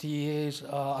these TAs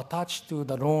are attached to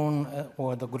the loan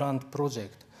or the grant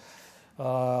project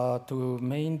to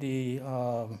mainly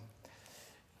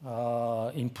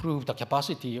improve the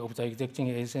capacity of the executing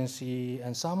agency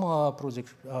and some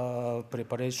project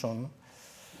preparation.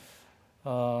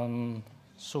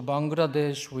 So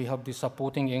Bangladesh, we have the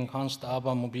supporting enhanced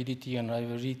urban mobility and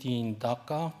reliability in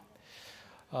Dhaka.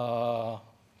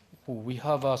 We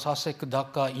have a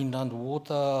Sasek-Dhaka Inland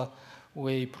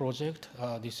Waterway project.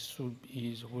 This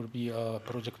will be a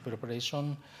project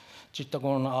preparation.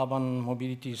 Chittagong Urban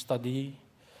Mobility Study,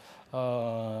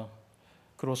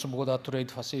 cross-border trade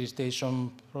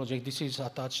facilitation project. This is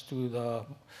attached to the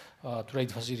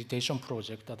trade facilitation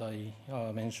project that I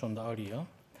mentioned earlier.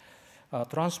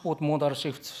 Transport modal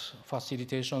shift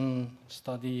facilitation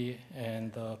study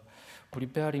and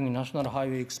preparing National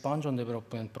Highway Expansion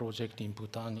Development Project in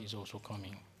Bhutan is also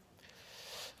coming.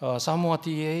 Some more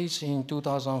TAs in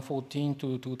 2014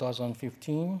 to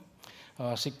 2015.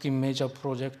 Sikkim major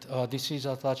project. This is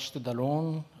attached to the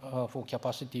loan for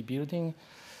capacity building.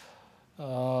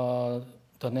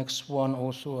 The next one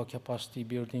also a capacity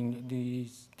building.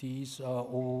 These are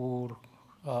all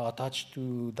attached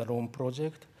to the loan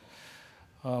project.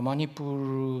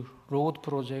 Manipur Road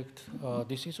project,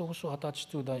 this is also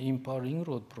attached to the Impal Ring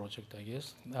Road project, I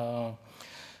guess.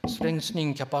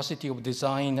 Strengthening capacity of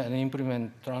design and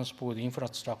implement transport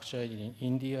infrastructure in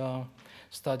India,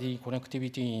 study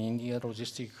connectivity in India,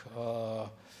 logistic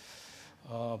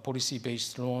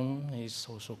policy-based loan is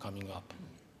also coming up.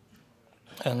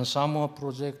 And some more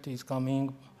project is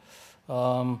coming.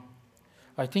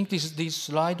 I think this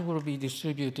slide will be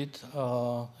distributed,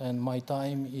 and my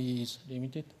time is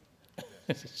limited.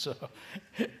 So,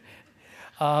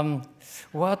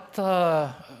 what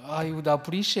I would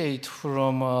appreciate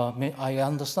from, I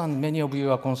understand many of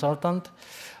you are consultants.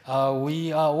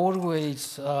 We are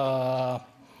always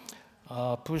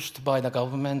pushed by the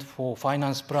government for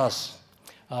Finance Plus,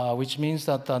 which means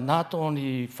that not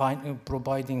only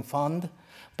providing fund,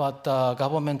 but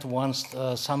government wants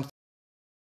some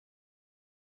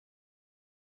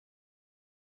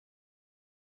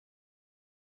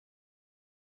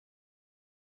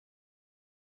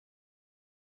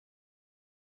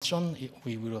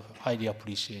we will highly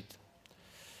appreciate.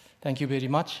 Thank you very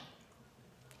much.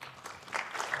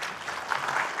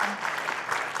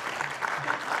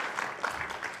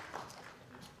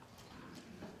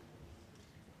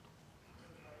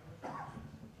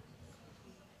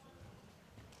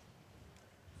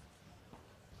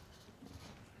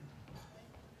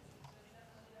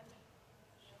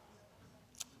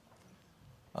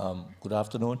 Good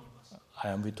afternoon. I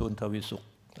am Witoon Tawisook,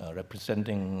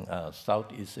 representing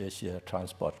Southeast Asia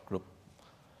Transport Group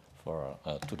for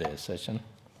today's session.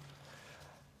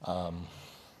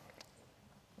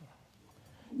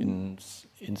 In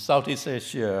Southeast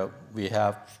Asia, we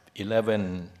have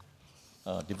 11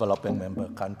 developing member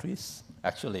countries,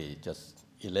 actually just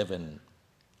 11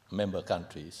 member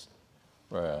countries,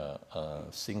 were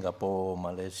Singapore,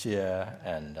 Malaysia,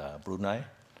 and Brunei.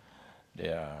 They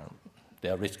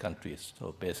are rich countries,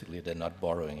 so basically they're not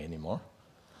borrowing anymore.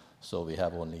 So we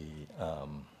have only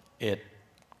 8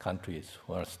 countries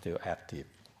who are still active.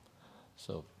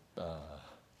 So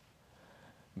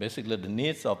basically the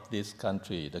needs of this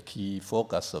country, the key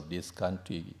focus of this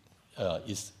country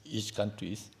is each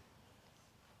country,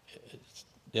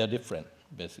 they are different,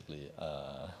 basically.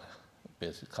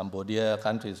 Cambodia,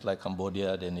 countries like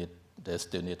Cambodia, they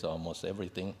still need almost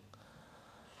everything.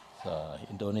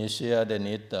 Indonesia, they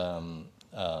need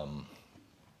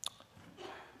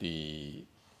the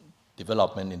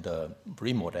development in the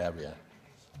remote area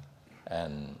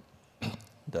and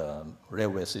the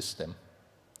railway system.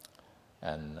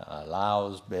 And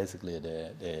Laos, basically,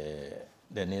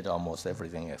 they need almost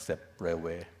everything except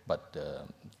railway. But the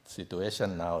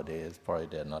situation nowadays, probably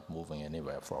they're not moving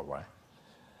anywhere for a while.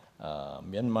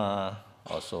 Myanmar,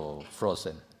 also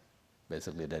frozen.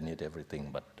 Basically, they need everything,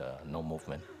 but no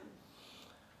movement.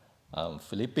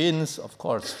 Philippines, of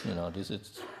course, this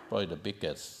is probably the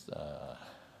biggest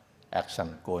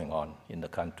action going on in the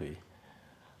country,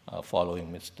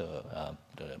 following the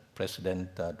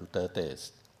President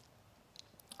Duterte's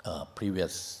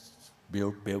previous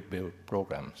build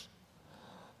programs.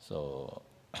 So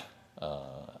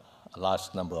a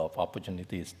large number of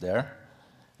opportunities there,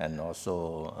 and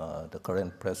also the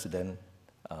current president,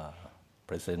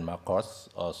 President Marcos,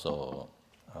 also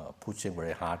pushing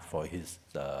very hard for his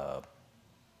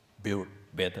build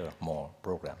better, more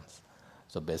programs.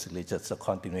 So basically just a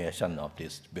continuation of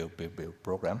this build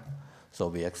program. So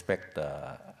we expect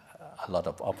a lot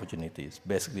of opportunities.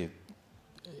 Basically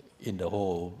in the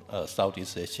whole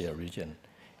Southeast Asia region,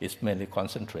 it's mainly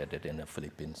concentrated in the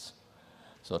Philippines.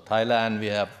 So Thailand, we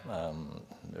have,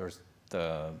 there's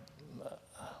the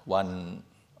one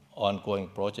ongoing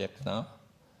project now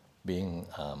being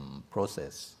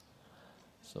processed.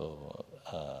 So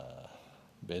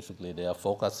basically they are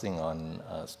focusing on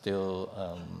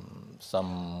still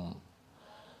some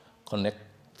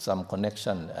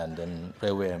connection and then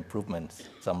railway improvements,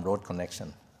 some road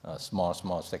connection,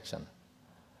 small section.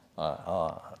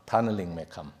 Tunneling may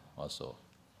come also.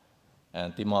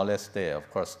 And Timor-Leste,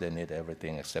 of course, they need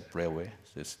everything except railway.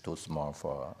 It's too small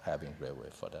for having railway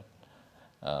for that.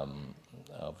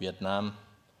 Vietnam,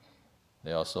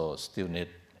 they also still need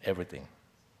everything.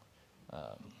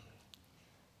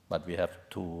 But we have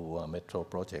 2 metro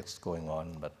projects going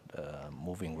on, but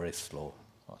moving very slow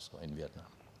also in Vietnam.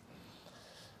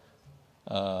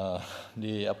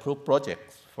 The approved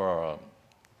projects for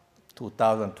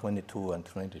 2022 and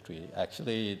 23.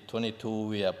 Actually, 22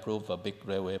 we approved a big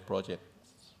railway project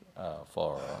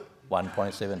for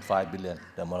 1.75 billion,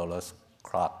 the Malolos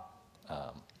Clark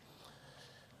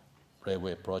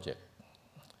railway project.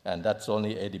 And that's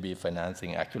only ADB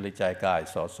financing. Actually, JICA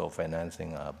is also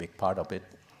financing a big part of it.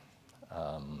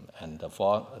 And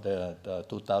for the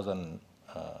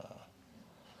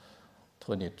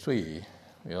 2023,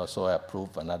 we also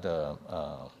approved another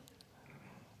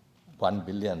 1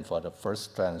 billion for the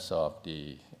first tranche of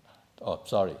the,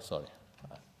 sorry,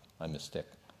 my mistake.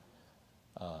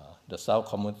 The South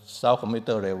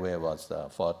Commuter Railway was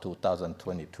for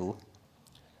 2022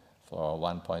 for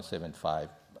 1.75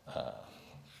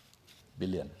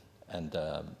 billion. And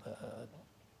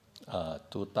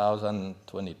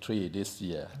 2023, this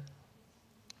year,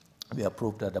 we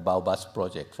approved the Bao Bus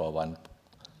project for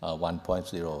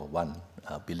 $1.01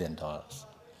 billion.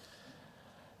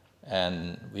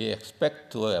 And we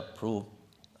expect to approve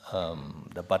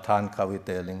the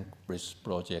Bataan-Cavite Link Bridge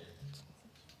project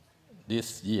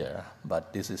this year,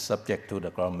 but this is subject to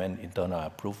the government internal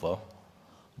approval,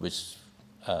 which,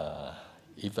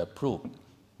 if approved,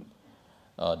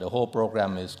 the whole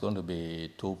program is going to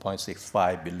be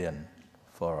 2.65 billion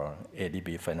for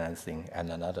ADB financing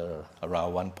and another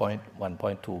around 1.2,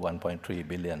 1.3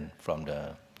 billion from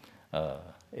the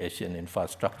Asian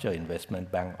Infrastructure Investment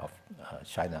Bank of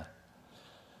China.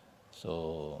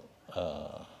 So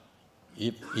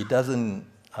if it doesn't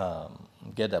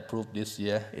get approved this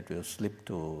year, it will slip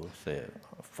to, say,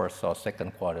 first or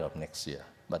second quarter of next year.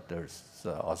 But there's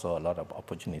also a lot of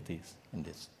opportunities in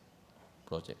this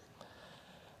project.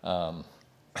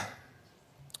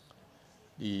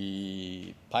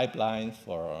 The pipelines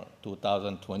for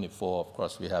 2024, of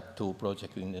course, we have 2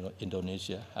 projects in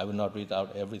Indonesia. I will not read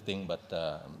out everything, but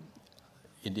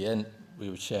in the end, we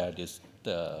will share this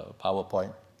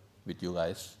PowerPoint with you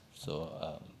guys. So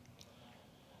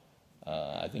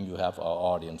I think you have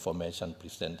all the information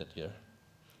presented here.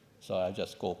 So I'll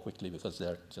just go quickly because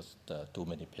there are just too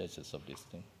many pages of this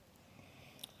thing.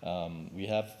 We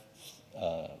have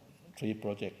 3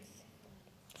 projects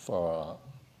for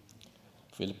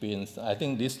Philippines. I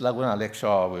think this Laguna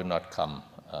Lakeshore will not come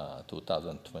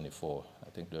 2024. I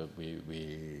think that we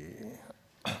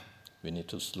need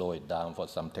to slow it down for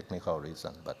some technical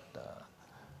reason, but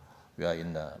we are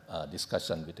in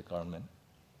discussion with the government.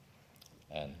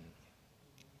 And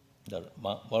the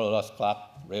Morolos-Clark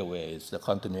Railway is the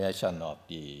continuation of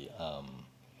the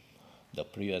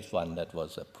previous one that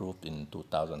was approved in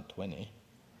 2020.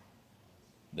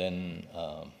 Then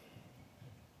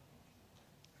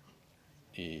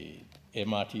the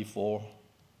MRT4,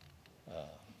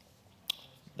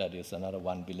 that is another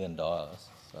 $1 billion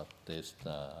of this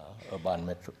urban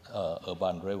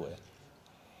railway.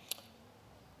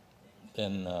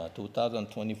 Then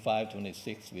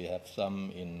 2025-26, we have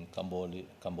some in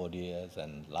Cambodia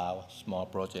and Laos, small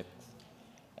projects,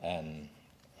 and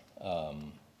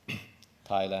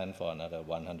Thailand for another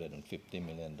 $150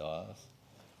 million.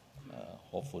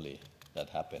 Hopefully that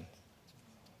happens.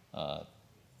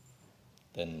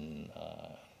 Then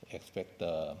expect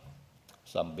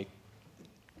some big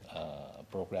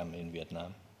program in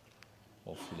Vietnam.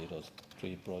 Hopefully those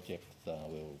 3 projects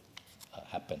will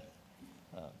happen.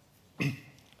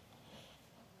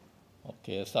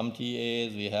 Okay, some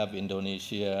TAs, we have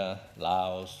Indonesia,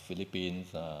 Laos,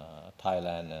 Philippines,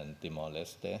 Thailand, and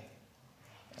Timor-Leste.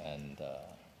 And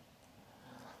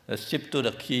let's shift to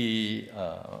the key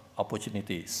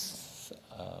opportunities.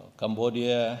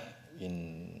 Cambodia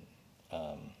in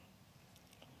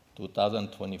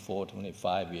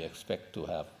 2024-25, we expect to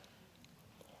have,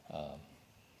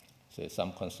 say,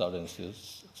 some consultancy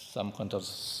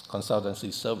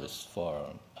service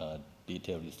for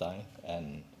detailed design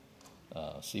and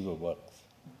civil works.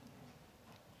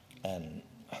 And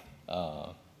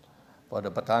for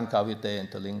the Bataan Cavite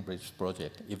Interlink Bridge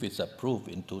project, if it's approved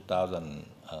in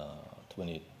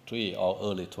 2023 or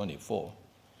early 24,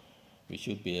 we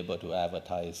should be able to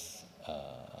advertise.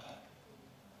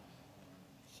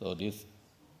 So this,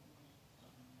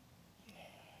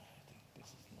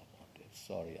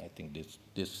 sorry, I think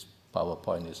this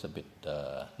PowerPoint is a bit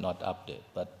not updated,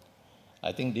 but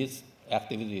I think these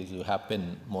activities will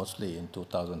happen mostly in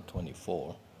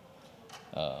 2024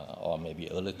 or maybe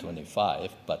early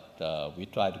 25, but we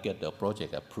try to get the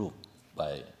project approved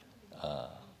by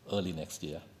early next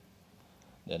year.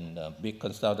 Then big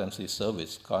consultancy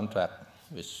service contract,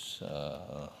 which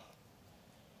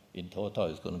in total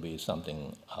is going to be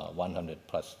something $100+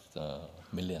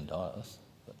 million. But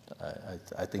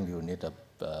I think you need to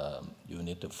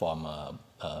form a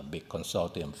big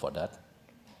consortium for that.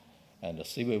 And the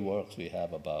civil works, we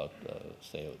have about,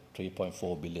 say,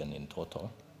 $3.4 billion in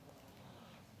total.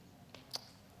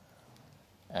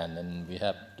 And then we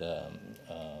have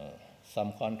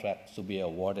some contracts to be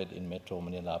awarded in Metro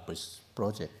Manila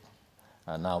project.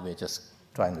 Now we're just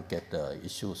trying to get the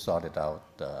issue sorted out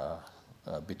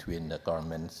between the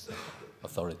government's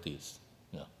authorities,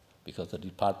 because the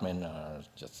department are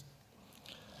just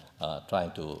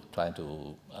trying to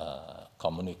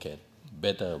communicate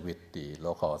better with the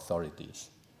local authorities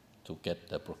to get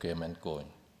the procurement going.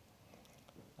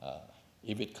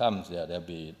 If it comes, there'll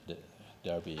be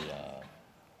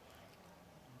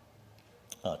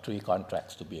 3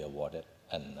 contracts to be awarded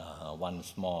and 1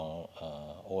 small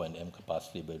O&M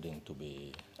capacity building to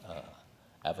be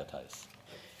advertised.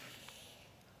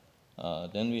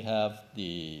 Then we have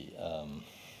the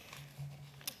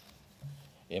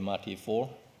MRT4.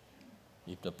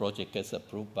 If the project gets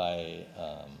approved by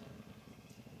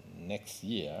next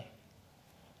year,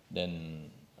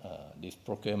 then this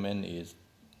procurement is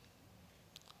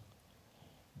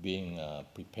being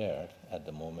prepared at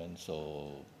the moment,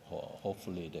 so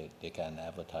hopefully they can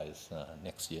advertise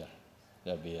next year.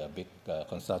 There'll be a big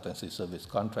consultancy service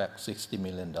contract, $60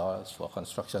 million for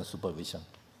construction supervision.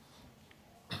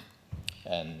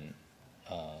 And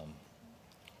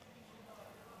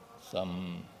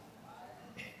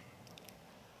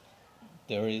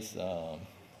there is,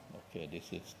 okay,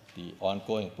 this is the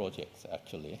ongoing projects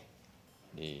actually,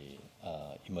 the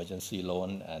emergency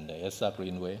loan and the ESA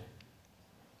Greenway.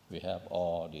 We have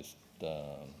all this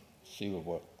civil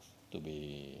works to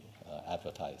be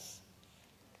advertised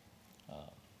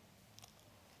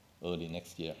early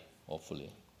next year,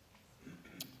 hopefully.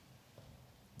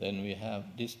 Then we have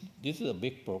this is a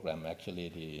big program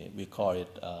actually, we call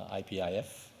it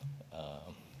IPIF.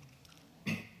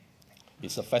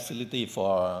 It's a facility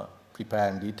for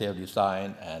preparing detailed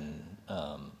design and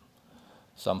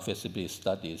some feasibility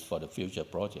studies for the future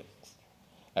projects.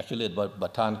 Actually,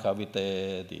 Bataan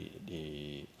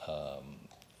Cavite,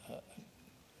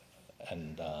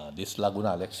 this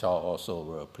Laguna Lakeshore also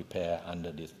were prepared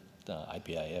under this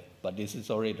IPIF, but this is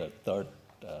already the third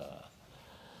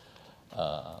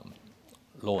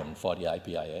loan for the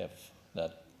IPIF.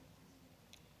 That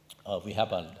we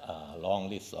have a long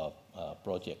list of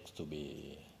projects to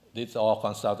be. These are all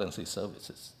consultancy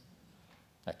services.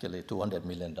 Actually, $200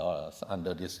 million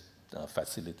under this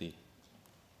facility.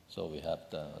 So we have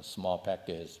the small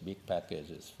package, big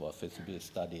packages for feasibility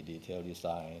study, detailed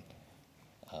design,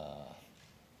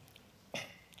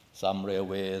 some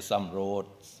railways, some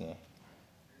roads,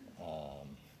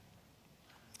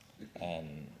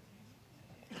 and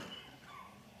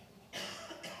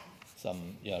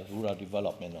some rural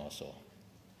development also.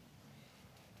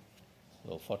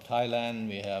 So for Thailand,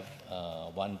 we have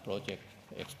one project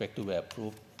expected to be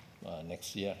approved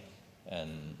next year,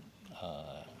 and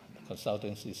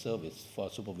consultancy service for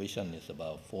supervision is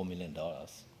about $4 million.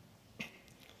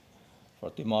 For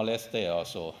Timor-Leste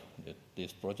also,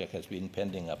 this project has been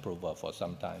pending approval for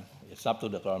some time. It's up to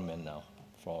the government now.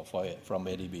 From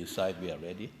ADB side, we are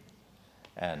ready.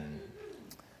 And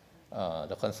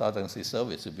the consultancy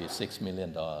service will be $6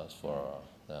 million for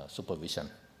the supervision.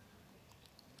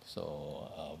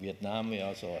 So Vietnam, we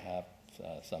also have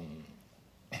some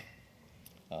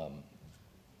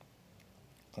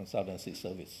consultancy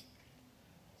service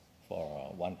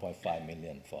for 1.5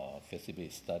 million for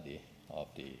feasibility study of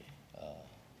the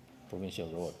provincial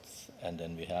roads. And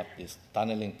then we have this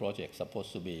tunneling project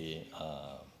supposed to be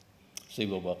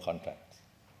civil work contracts.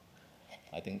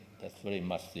 I think that's very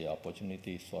much the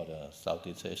opportunities for the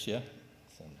Southeast Asia.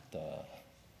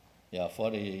 And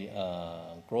for the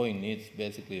growing needs,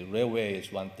 basically railway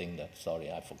is one thing that,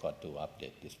 sorry, I forgot to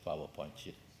update this PowerPoint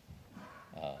sheet.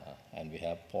 And we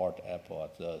have port,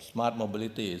 airport. Smart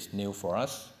mobility is new for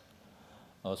us.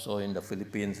 Also in the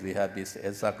Philippines, we have this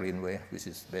EDSA Greenway, which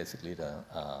is basically the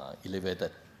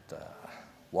elevated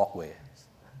walkway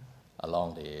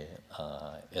along the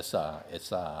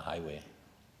EDSA highway.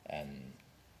 And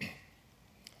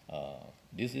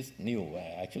this is new.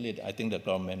 Actually, I think the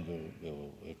government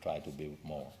will try to build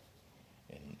more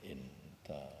in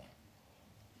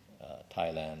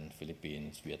Thailand,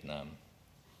 Philippines, Vietnam,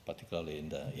 particularly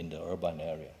in the urban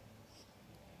area.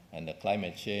 And the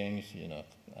climate change,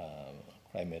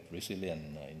 climate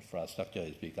resilient infrastructure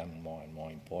is becoming more and more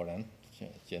important.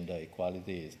 Gender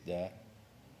equality is there.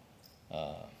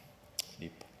 The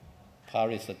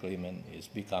Paris Agreement is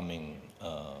becoming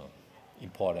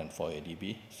important for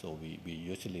ADB, so we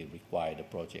usually require the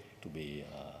project to be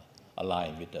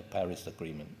aligned with the Paris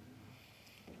Agreement.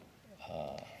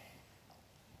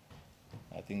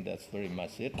 I think that's very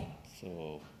much it.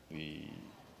 So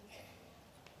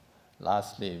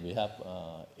lastly, we have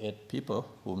 8 people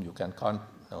whom you can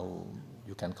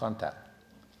contact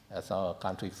as our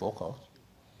country focal.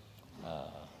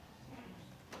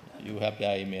 You have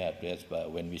their email address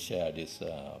when we share this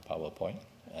PowerPoint,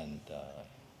 and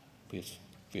please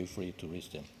feel free to reach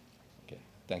them. Okay.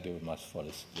 Thank you very much for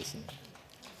listening.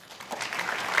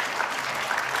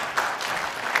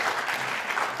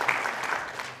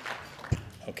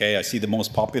 Okay, I see the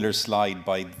most popular slide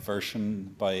by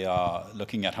version by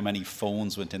looking at how many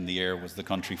phones went in the air was the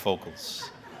country focals.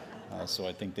 So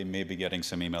I think they may be getting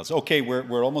some emails. Okay,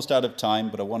 we're almost out of time,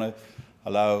 but I want to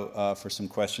allow for some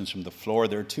questions from the floor.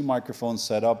 There are 2 microphones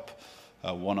set up,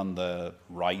 one on the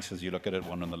right as you look at it,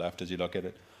 one on the left as you look at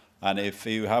it. And if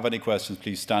you have any questions,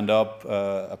 please stand up,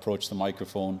 approach the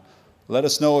microphone. Let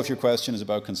us know if your question is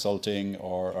about consulting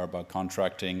or about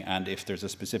contracting, and if there's a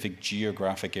specific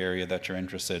geographic area that you're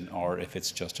interested in, or if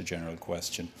it's just a general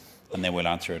question, and then we'll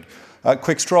answer it.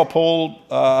 Quick straw poll,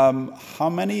 how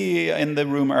many in the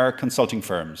room are consulting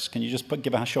firms? Can you just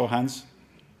give a show of hands?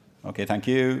 Okay, thank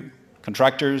you.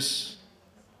 Contractors?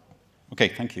 Okay,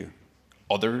 thank you.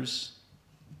 Others?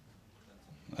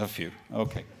 A few.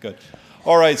 Okay, good.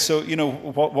 All right, so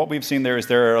what we've seen there is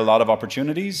there are a lot of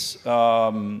opportunities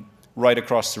right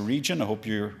across the region. I hope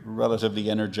you're relatively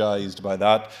energized by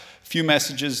that. Few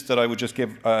messages that I would just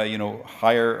give,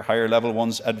 higher level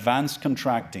ones. Advanced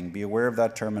contracting, be aware of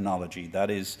that terminology.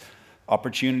 That is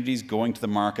opportunities going to the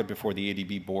market before the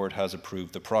ADB board has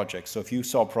approved the project. So if you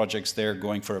saw projects there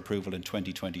going for approval in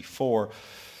 2024,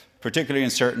 particularly in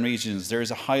certain regions, there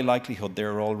is a high likelihood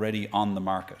they're already on the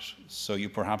market. So you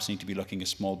perhaps need to be looking a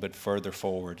small bit further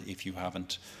forward if you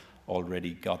haven't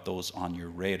already got those on your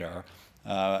radar.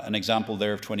 An example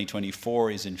there of 2024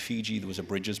 is in Fiji. There was a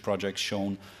bridges project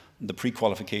shown. The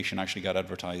pre-qualification actually got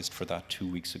advertised for that 2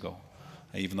 weeks ago,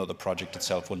 even though the project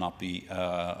itself will not be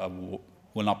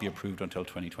approved until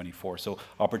 2024. So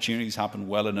opportunities happen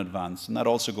well in advance, and that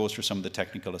also goes for some of the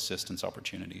technical assistance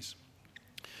opportunities.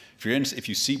 if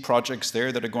you see projects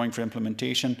there that are going for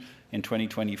implementation in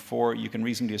 2024, you can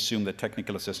reasonably assume that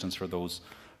technical assistance for those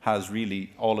has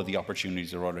really all of the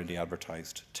opportunities are already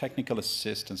advertised. Technical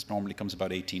assistance normally comes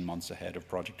about 18 months ahead of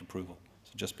project approval.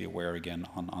 So just be aware again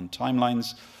on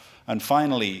timelines. And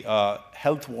finally,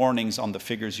 health warnings on the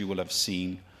figures you will have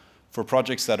seen. For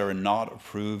projects that are not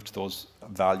approved, those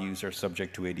values are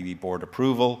subject to ADB board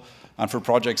approval. And for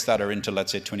projects that are into,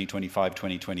 let's say, 2025,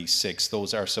 2026,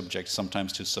 those are subject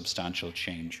sometimes to substantial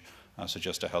change. So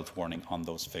just a health warning on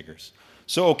those figures.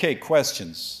 So, okay,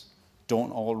 questions.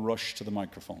 Don't all rush to the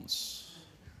microphones.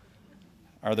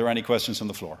 Are there any questions from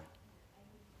the floor?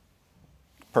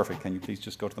 Perfect. Can you please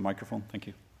just go to the microphone? Thank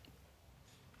you.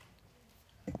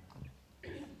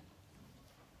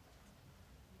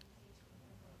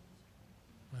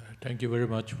 Thank you very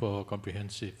much for a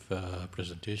comprehensive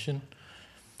presentation.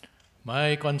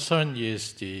 My concern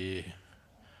is the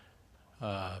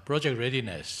project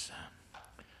readiness.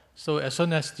 So as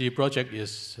soon as the project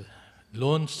is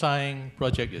loan signed,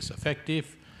 project is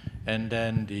effective, and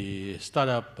then the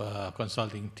startup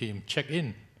consulting team check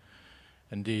in.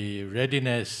 And the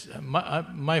readiness,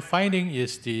 my finding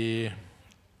is the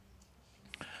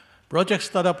project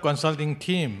startup consulting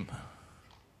team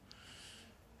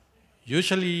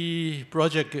usually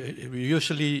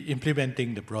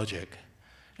implementing the project.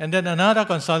 And then another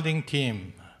consulting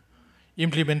team,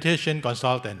 implementation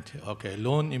consultant, okay,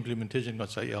 loan implementation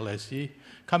consultant, LSC,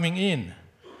 coming in.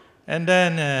 And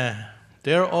then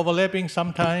they're overlapping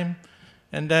sometime.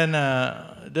 And then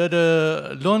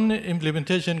the loan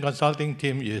implementation consulting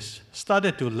team is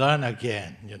started to learn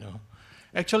again, you know.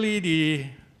 Actually, the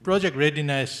project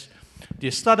readiness,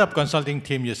 the startup consulting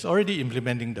team is already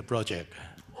implementing the project.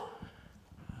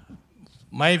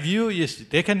 My view is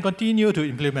they can continue to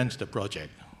implement the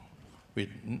project with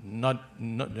not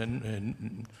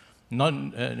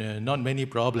many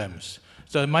problems.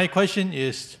 So my question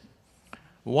is,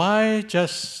 why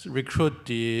just recruit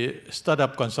the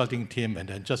startup consulting team and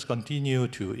then just continue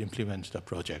to implement the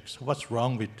projects? What's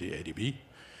wrong with the ADB?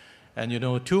 And you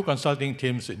know, 2 consulting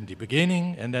teams in the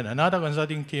beginning, and then another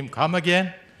consulting team come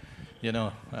again, you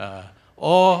know,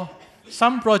 or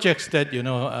some projects that, you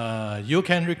know, you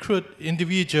can recruit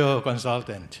individual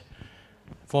consultant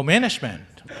for management,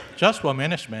 just for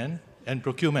management and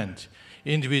procurement,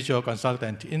 individual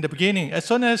consultant in the beginning, as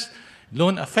soon as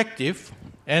loan effective,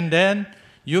 and then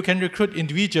you can recruit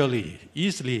individually,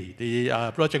 easily, the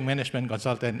project management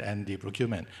consultant and the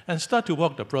procurement, and start to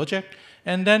work the project.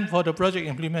 And then for the project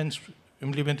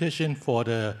implementation for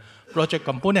the project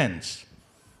components,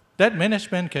 that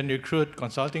management can recruit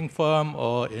consulting firm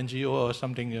or NGO or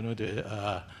something, you know,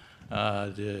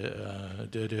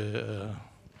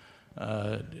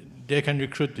 they can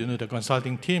recruit, you know, the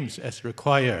consulting teams as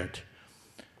required.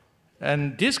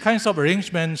 And these kinds of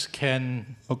arrangements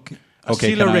can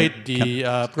accelerate the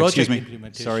project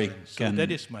implementation. Sorry, so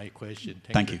that is my question.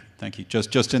 Thank you. Thank you.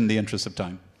 Just in the interest of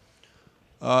time.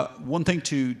 One thing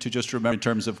to just remember in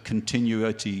terms of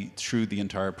continuity through the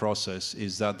entire process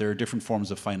is that there are different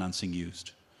forms of financing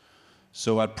used.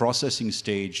 So at processing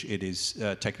stage, it is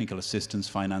technical assistance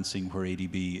financing where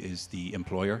ADB is the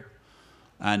employer.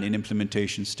 And in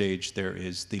implementation stage, there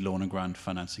is the loan and grant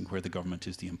financing where the government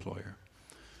is the employer.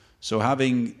 So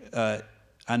having,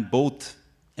 and both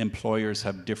employers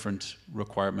have different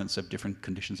requirements, have different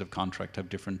conditions of contract, have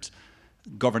different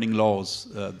governing laws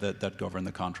that govern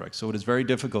the contract. So it is very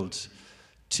difficult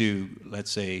to,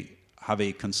 let's say, have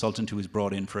a consultant who is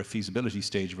brought in for a feasibility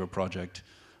stage of a project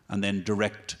and then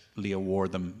directly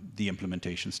award them the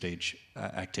implementation stage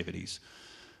activities.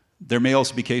 There may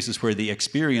also be cases where the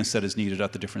experience that is needed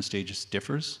at the different stages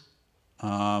differs.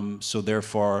 So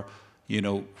therefore, you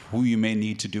know, who you may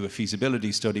need to do a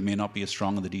feasibility study may not be as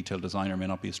strong on the detailed design or may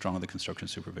not be as strong on the construction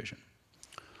supervision.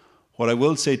 What I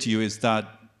will say to you is that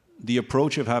the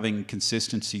approach of having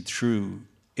consistency through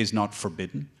is not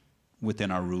forbidden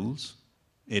within our rules.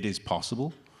 It is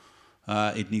possible.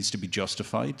 It needs to be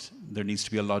justified. There needs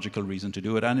to be a logical reason to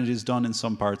do it. And it is done in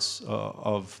some parts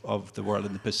of the world.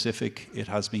 In the Pacific, it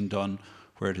has been done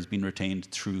where it has been retained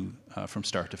through from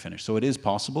start to finish. So it is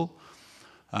possible,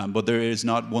 but there is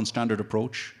not one standard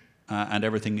approach, and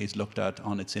everything is looked at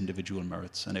on its individual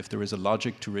merits. And if there is a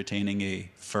logic to retaining a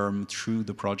firm through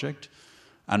the project,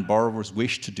 and borrowers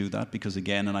wish to do that, because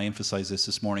again, and I emphasized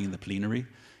this morning in the plenary,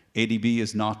 ADB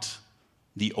is not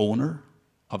the owner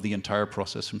of the entire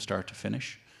process from start to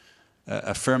finish.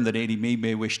 A firm that ADB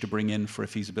may wish to bring in for a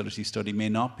feasibility study may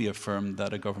not be a firm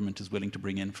that a government is willing to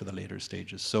bring in for the later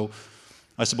stages. So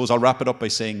I suppose I'll wrap it up by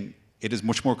saying it is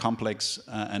much more complex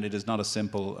and it is not as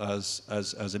simple as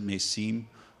it may seem.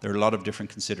 There are a lot of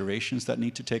different considerations that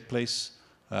need to take place.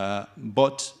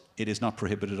 but it is not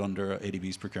prohibited under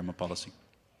ADB's procurement policy.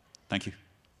 Thank you.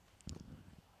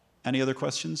 Any other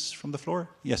questions from the floor?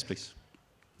 Yes, please.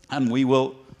 And we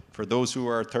will, for those who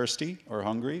are thirsty or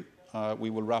hungry, we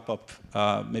will wrap up,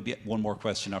 maybe one more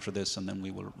question after this, and then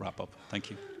we will wrap up. Thank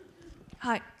you.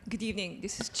 Hi, good evening.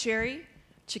 This is Cherry,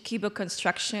 Chiquibo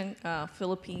Construction,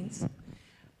 Philippines.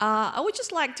 I would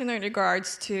just like to know in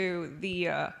regards to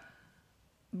the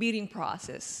bidding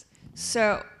process.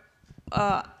 So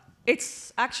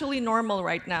it's actually normal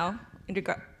right now.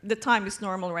 The time is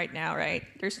normal right now, right?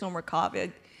 There's no more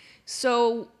COVID.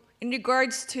 So in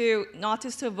regards to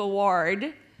notice of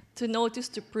award, to notice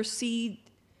to proceed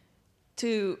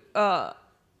to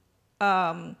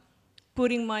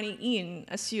putting money in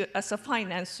as a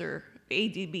financer,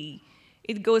 ADB,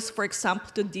 it goes, for example,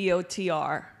 to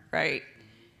DOTR, right?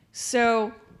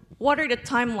 So what are the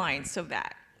timelines of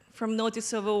that? From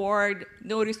notice of award,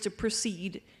 notice to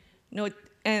proceed,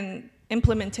 and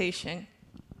implementation.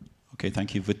 Okay,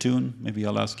 thank you. Witoon, maybe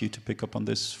I'll ask you to pick up on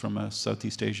this from a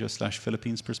Southeast Asia /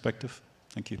 Philippines perspective.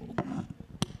 Thank you.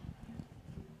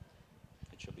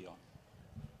 It should be on.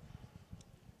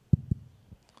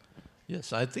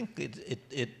 Yes, I think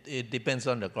it depends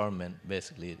on the government,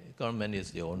 basically. The government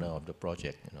is the owner of the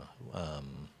project, you know.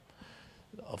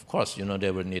 Of course, you know,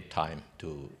 they will need time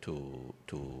to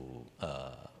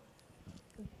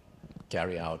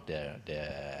carry out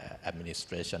their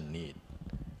administration need.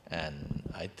 And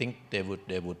I think they would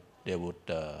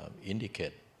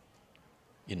indicate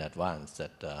in advance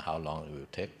that how long it will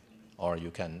take, or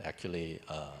you can actually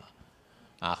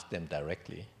ask them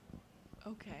directly.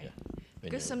 Okay. Yeah,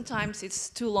 because sometimes it's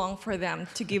too long for them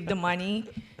to give the money.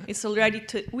 It's already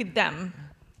with them,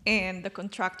 and the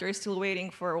contractor is still waiting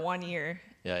for 1 year.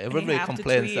 Yeah, everybody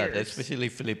complains that, especially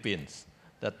Philippines.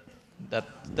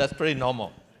 That's pretty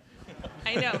normal.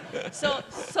 I know.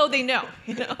 So they know,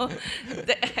 you know.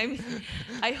 I mean,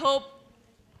 I hope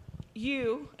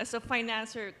you, as a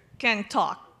financer, can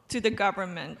talk to the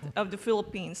government of the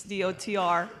Philippines,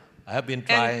 DOTR. I have been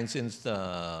trying since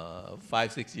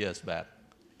 5-6 years back.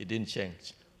 It didn't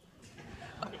change.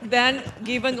 Then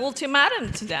give an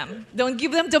ultimatum to them. Don't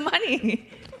give them the money.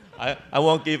 I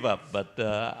won't give up, but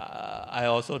I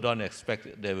also don't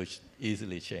expect they will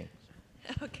easily change.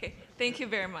 Okay, thank you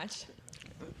very much.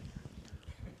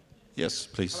 Yes,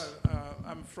 please. Hello,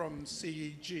 I'm from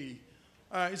CEG.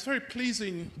 It's very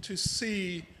pleasing to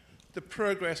see the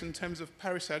progress in terms of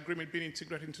Paris Agreement being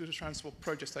integrated into the transport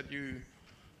projects that you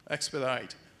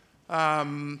expedite.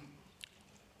 To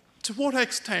what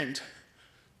extent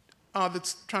are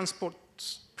the transport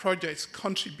projects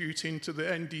contributing to the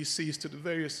NDCs, to the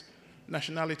various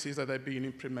nationalities that are being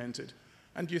implemented?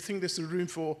 And do you think there's a room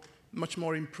for much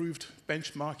more improved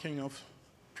benchmarking of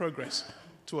progress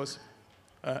towards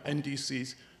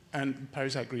NDCs and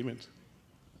Paris Agreement?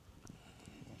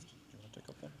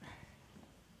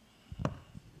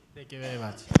 Thank you very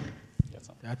much.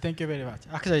 Thank you very much.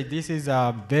 Actually, this is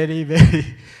a very, very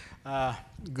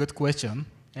good question.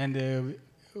 And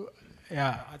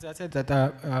yeah, as I said, that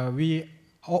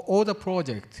all the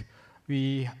projects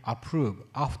we approve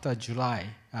after July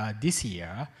this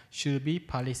year should be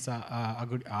Paris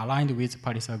aligned with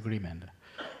Paris Agreement.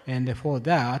 And for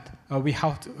that, we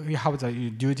have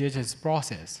the due diligence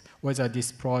process, whether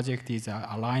this project is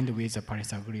aligned with the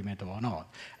Paris Agreement or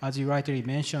not. As you rightly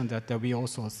mentioned, that we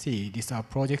also see this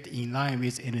project in line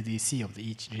with NDC of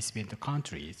each recipient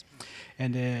countries.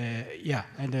 And yeah,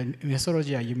 and the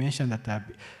methodology you mentioned that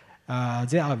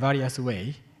there are various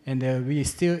ways, and we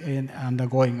still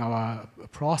undergoing our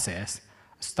process,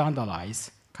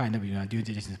 standardized kind of due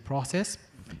diligence process.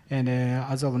 And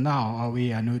as of now,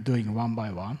 we are doing one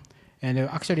by one. And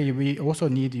actually, we also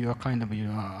need your kind of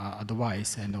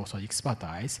advice and also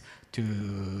expertise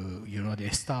to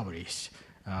establish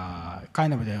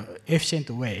kind of the efficient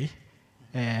way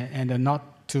and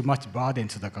not too much burden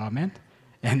to the government,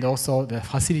 and also the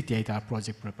facilitate our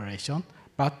project preparation,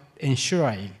 but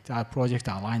ensuring that our project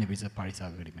are aligned with the Paris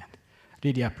Agreement.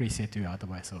 Really appreciate your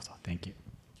advice also. Thank you.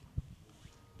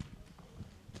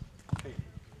 Okay.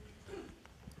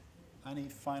 Any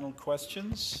final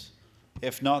questions?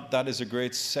 If not, that is a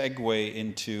great segue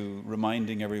into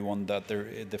reminding everyone that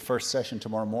the first session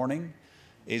tomorrow morning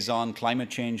is on climate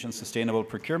change and sustainable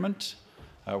procurement,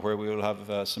 where we will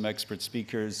have some expert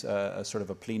speakers, a sort of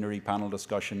a plenary panel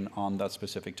discussion on that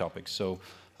specific topic. So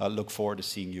I look forward to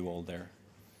seeing you all there.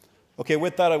 Okay,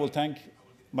 with that, I will thank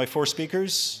my 4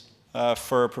 speakers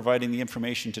for providing the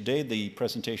information today. The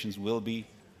presentations will be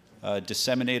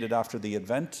disseminated after the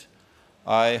event.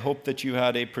 I hope that you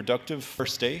had a productive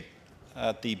first day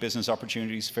at the Business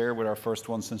Opportunities Fair, with our first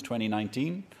one since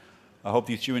 2019. I hope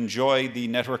that you enjoy the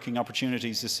networking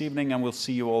opportunities this evening, and we'll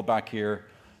see you all back here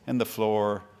in the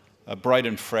floor, bright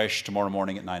and fresh tomorrow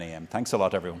morning at 9 a.m. Thanks a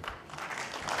lot, everyone.